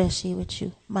 and especially with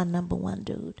you, my number one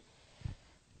dude.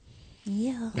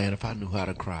 Yeah. Man, if I knew how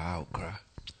to cry, I would cry.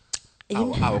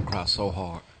 I would cry so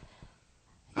hard.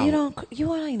 You don't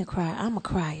even cry. I'm a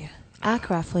crier. I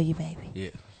cry for you, baby. Yeah.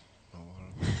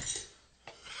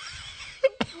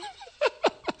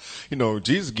 You know,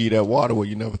 Jesus gave you that water where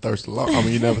you never thirst alone. I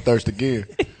mean, you never thirst again.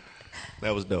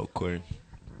 That was dope, Queen.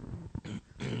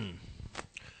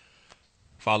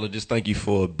 Father, just thank you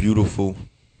for a beautiful,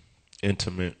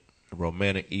 intimate,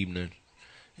 romantic evening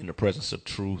in the presence of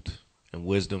truth and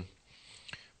wisdom.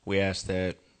 We ask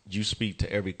that you speak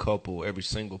to every couple, every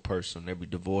single person, every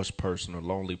divorced person or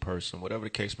lonely person, whatever the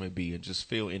case may be, and just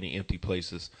fill any empty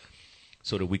places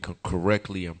so that we can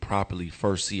correctly and properly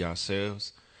first see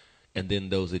ourselves, and then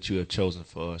those that you have chosen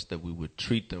for us, that we would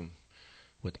treat them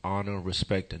with honor,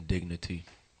 respect, and dignity,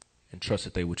 and trust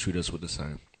that they would treat us with the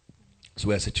same. So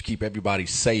we ask that you keep everybody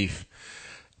safe.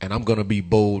 And I'm going to be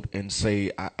bold and say,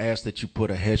 I ask that you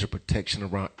put a hedge of protection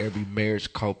around every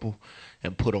marriage couple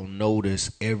and put on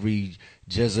notice every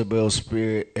Jezebel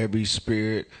spirit, every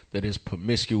spirit that is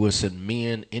promiscuous in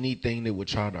men, anything that would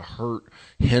try to hurt,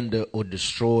 hinder, or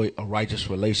destroy a righteous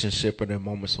relationship in their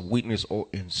moments of weakness or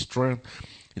in strength.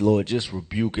 Lord, just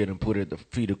rebuke it and put it at the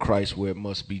feet of Christ where it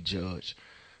must be judged.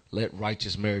 Let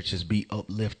righteous marriages be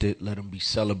uplifted. Let them be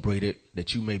celebrated,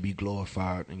 that you may be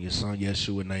glorified. In your son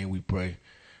Yeshua's name we pray.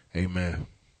 Amen.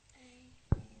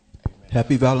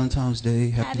 Happy Valentine's Day.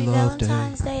 Happy Love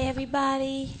Valentine's Day,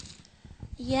 everybody.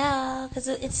 Yeah, because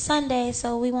it's Sunday,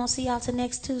 so we won't see y'all till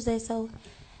next Tuesday. So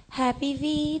happy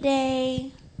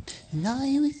V-Day.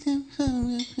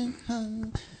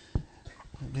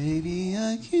 Baby,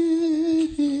 I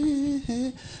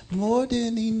can't more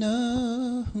than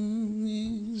enough.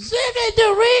 Sing it,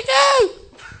 Dorico.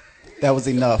 That was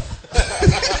enough.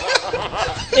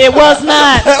 It was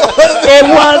not. It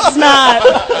was not.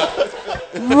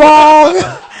 Wrong.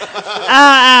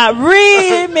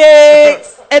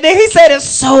 Remix. And then he said it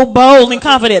so bold and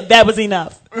confident. That was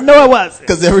enough. No, it wasn't.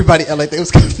 Because everybody like they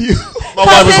was confused. My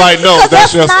wife was like, no,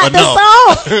 that's just not enough.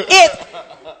 The song.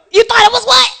 You thought it was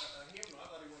what?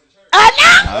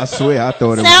 I swear, I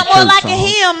thought it was sound a more church like song. a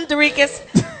hymn, Doricus.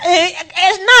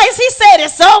 It's nice. He said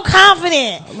it so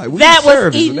confident. Like, that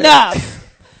was enough.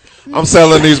 I'm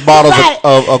selling these bottles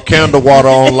of candle water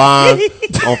online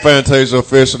on Fantasia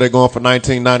Official. They're going for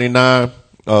 $19.99.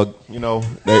 You know,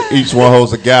 each one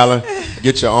holds a gallon.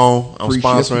 Get your own. I'm Free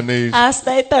sponsoring shipping. these. I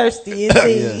stay thirsty,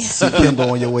 indeed. Yes. See Kimbo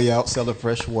on your way out. Sell a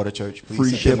fresh water, church.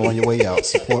 Please see Kimbo on your way out.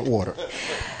 Support water.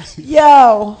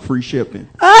 Yo. Free shipping.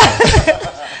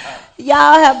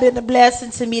 Y'all have been a blessing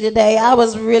to me today. I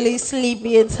was really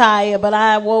sleepy and tired, but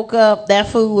I woke up. That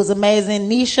food was amazing.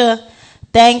 Nisha,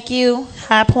 thank you.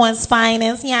 High Points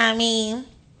Finance, you know what I mean?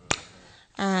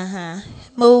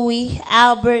 Mooey,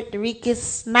 Albert,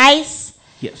 Doricus, nice.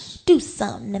 Yes. Do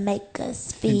something to make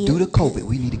us feel. And due to COVID,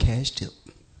 we need a cash tip.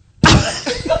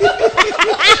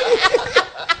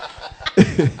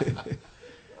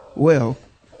 Well,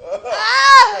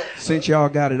 since y'all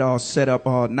got it all set up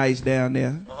all nice down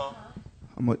there,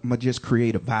 I'm going to just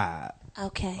create a vibe.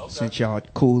 Okay. Since y'all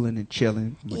cooling and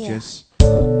chilling, I'm going to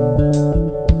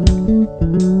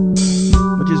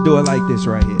just do it like this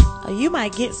right here. Oh, you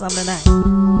might get some tonight.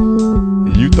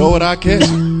 You throw it, I catch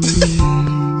it.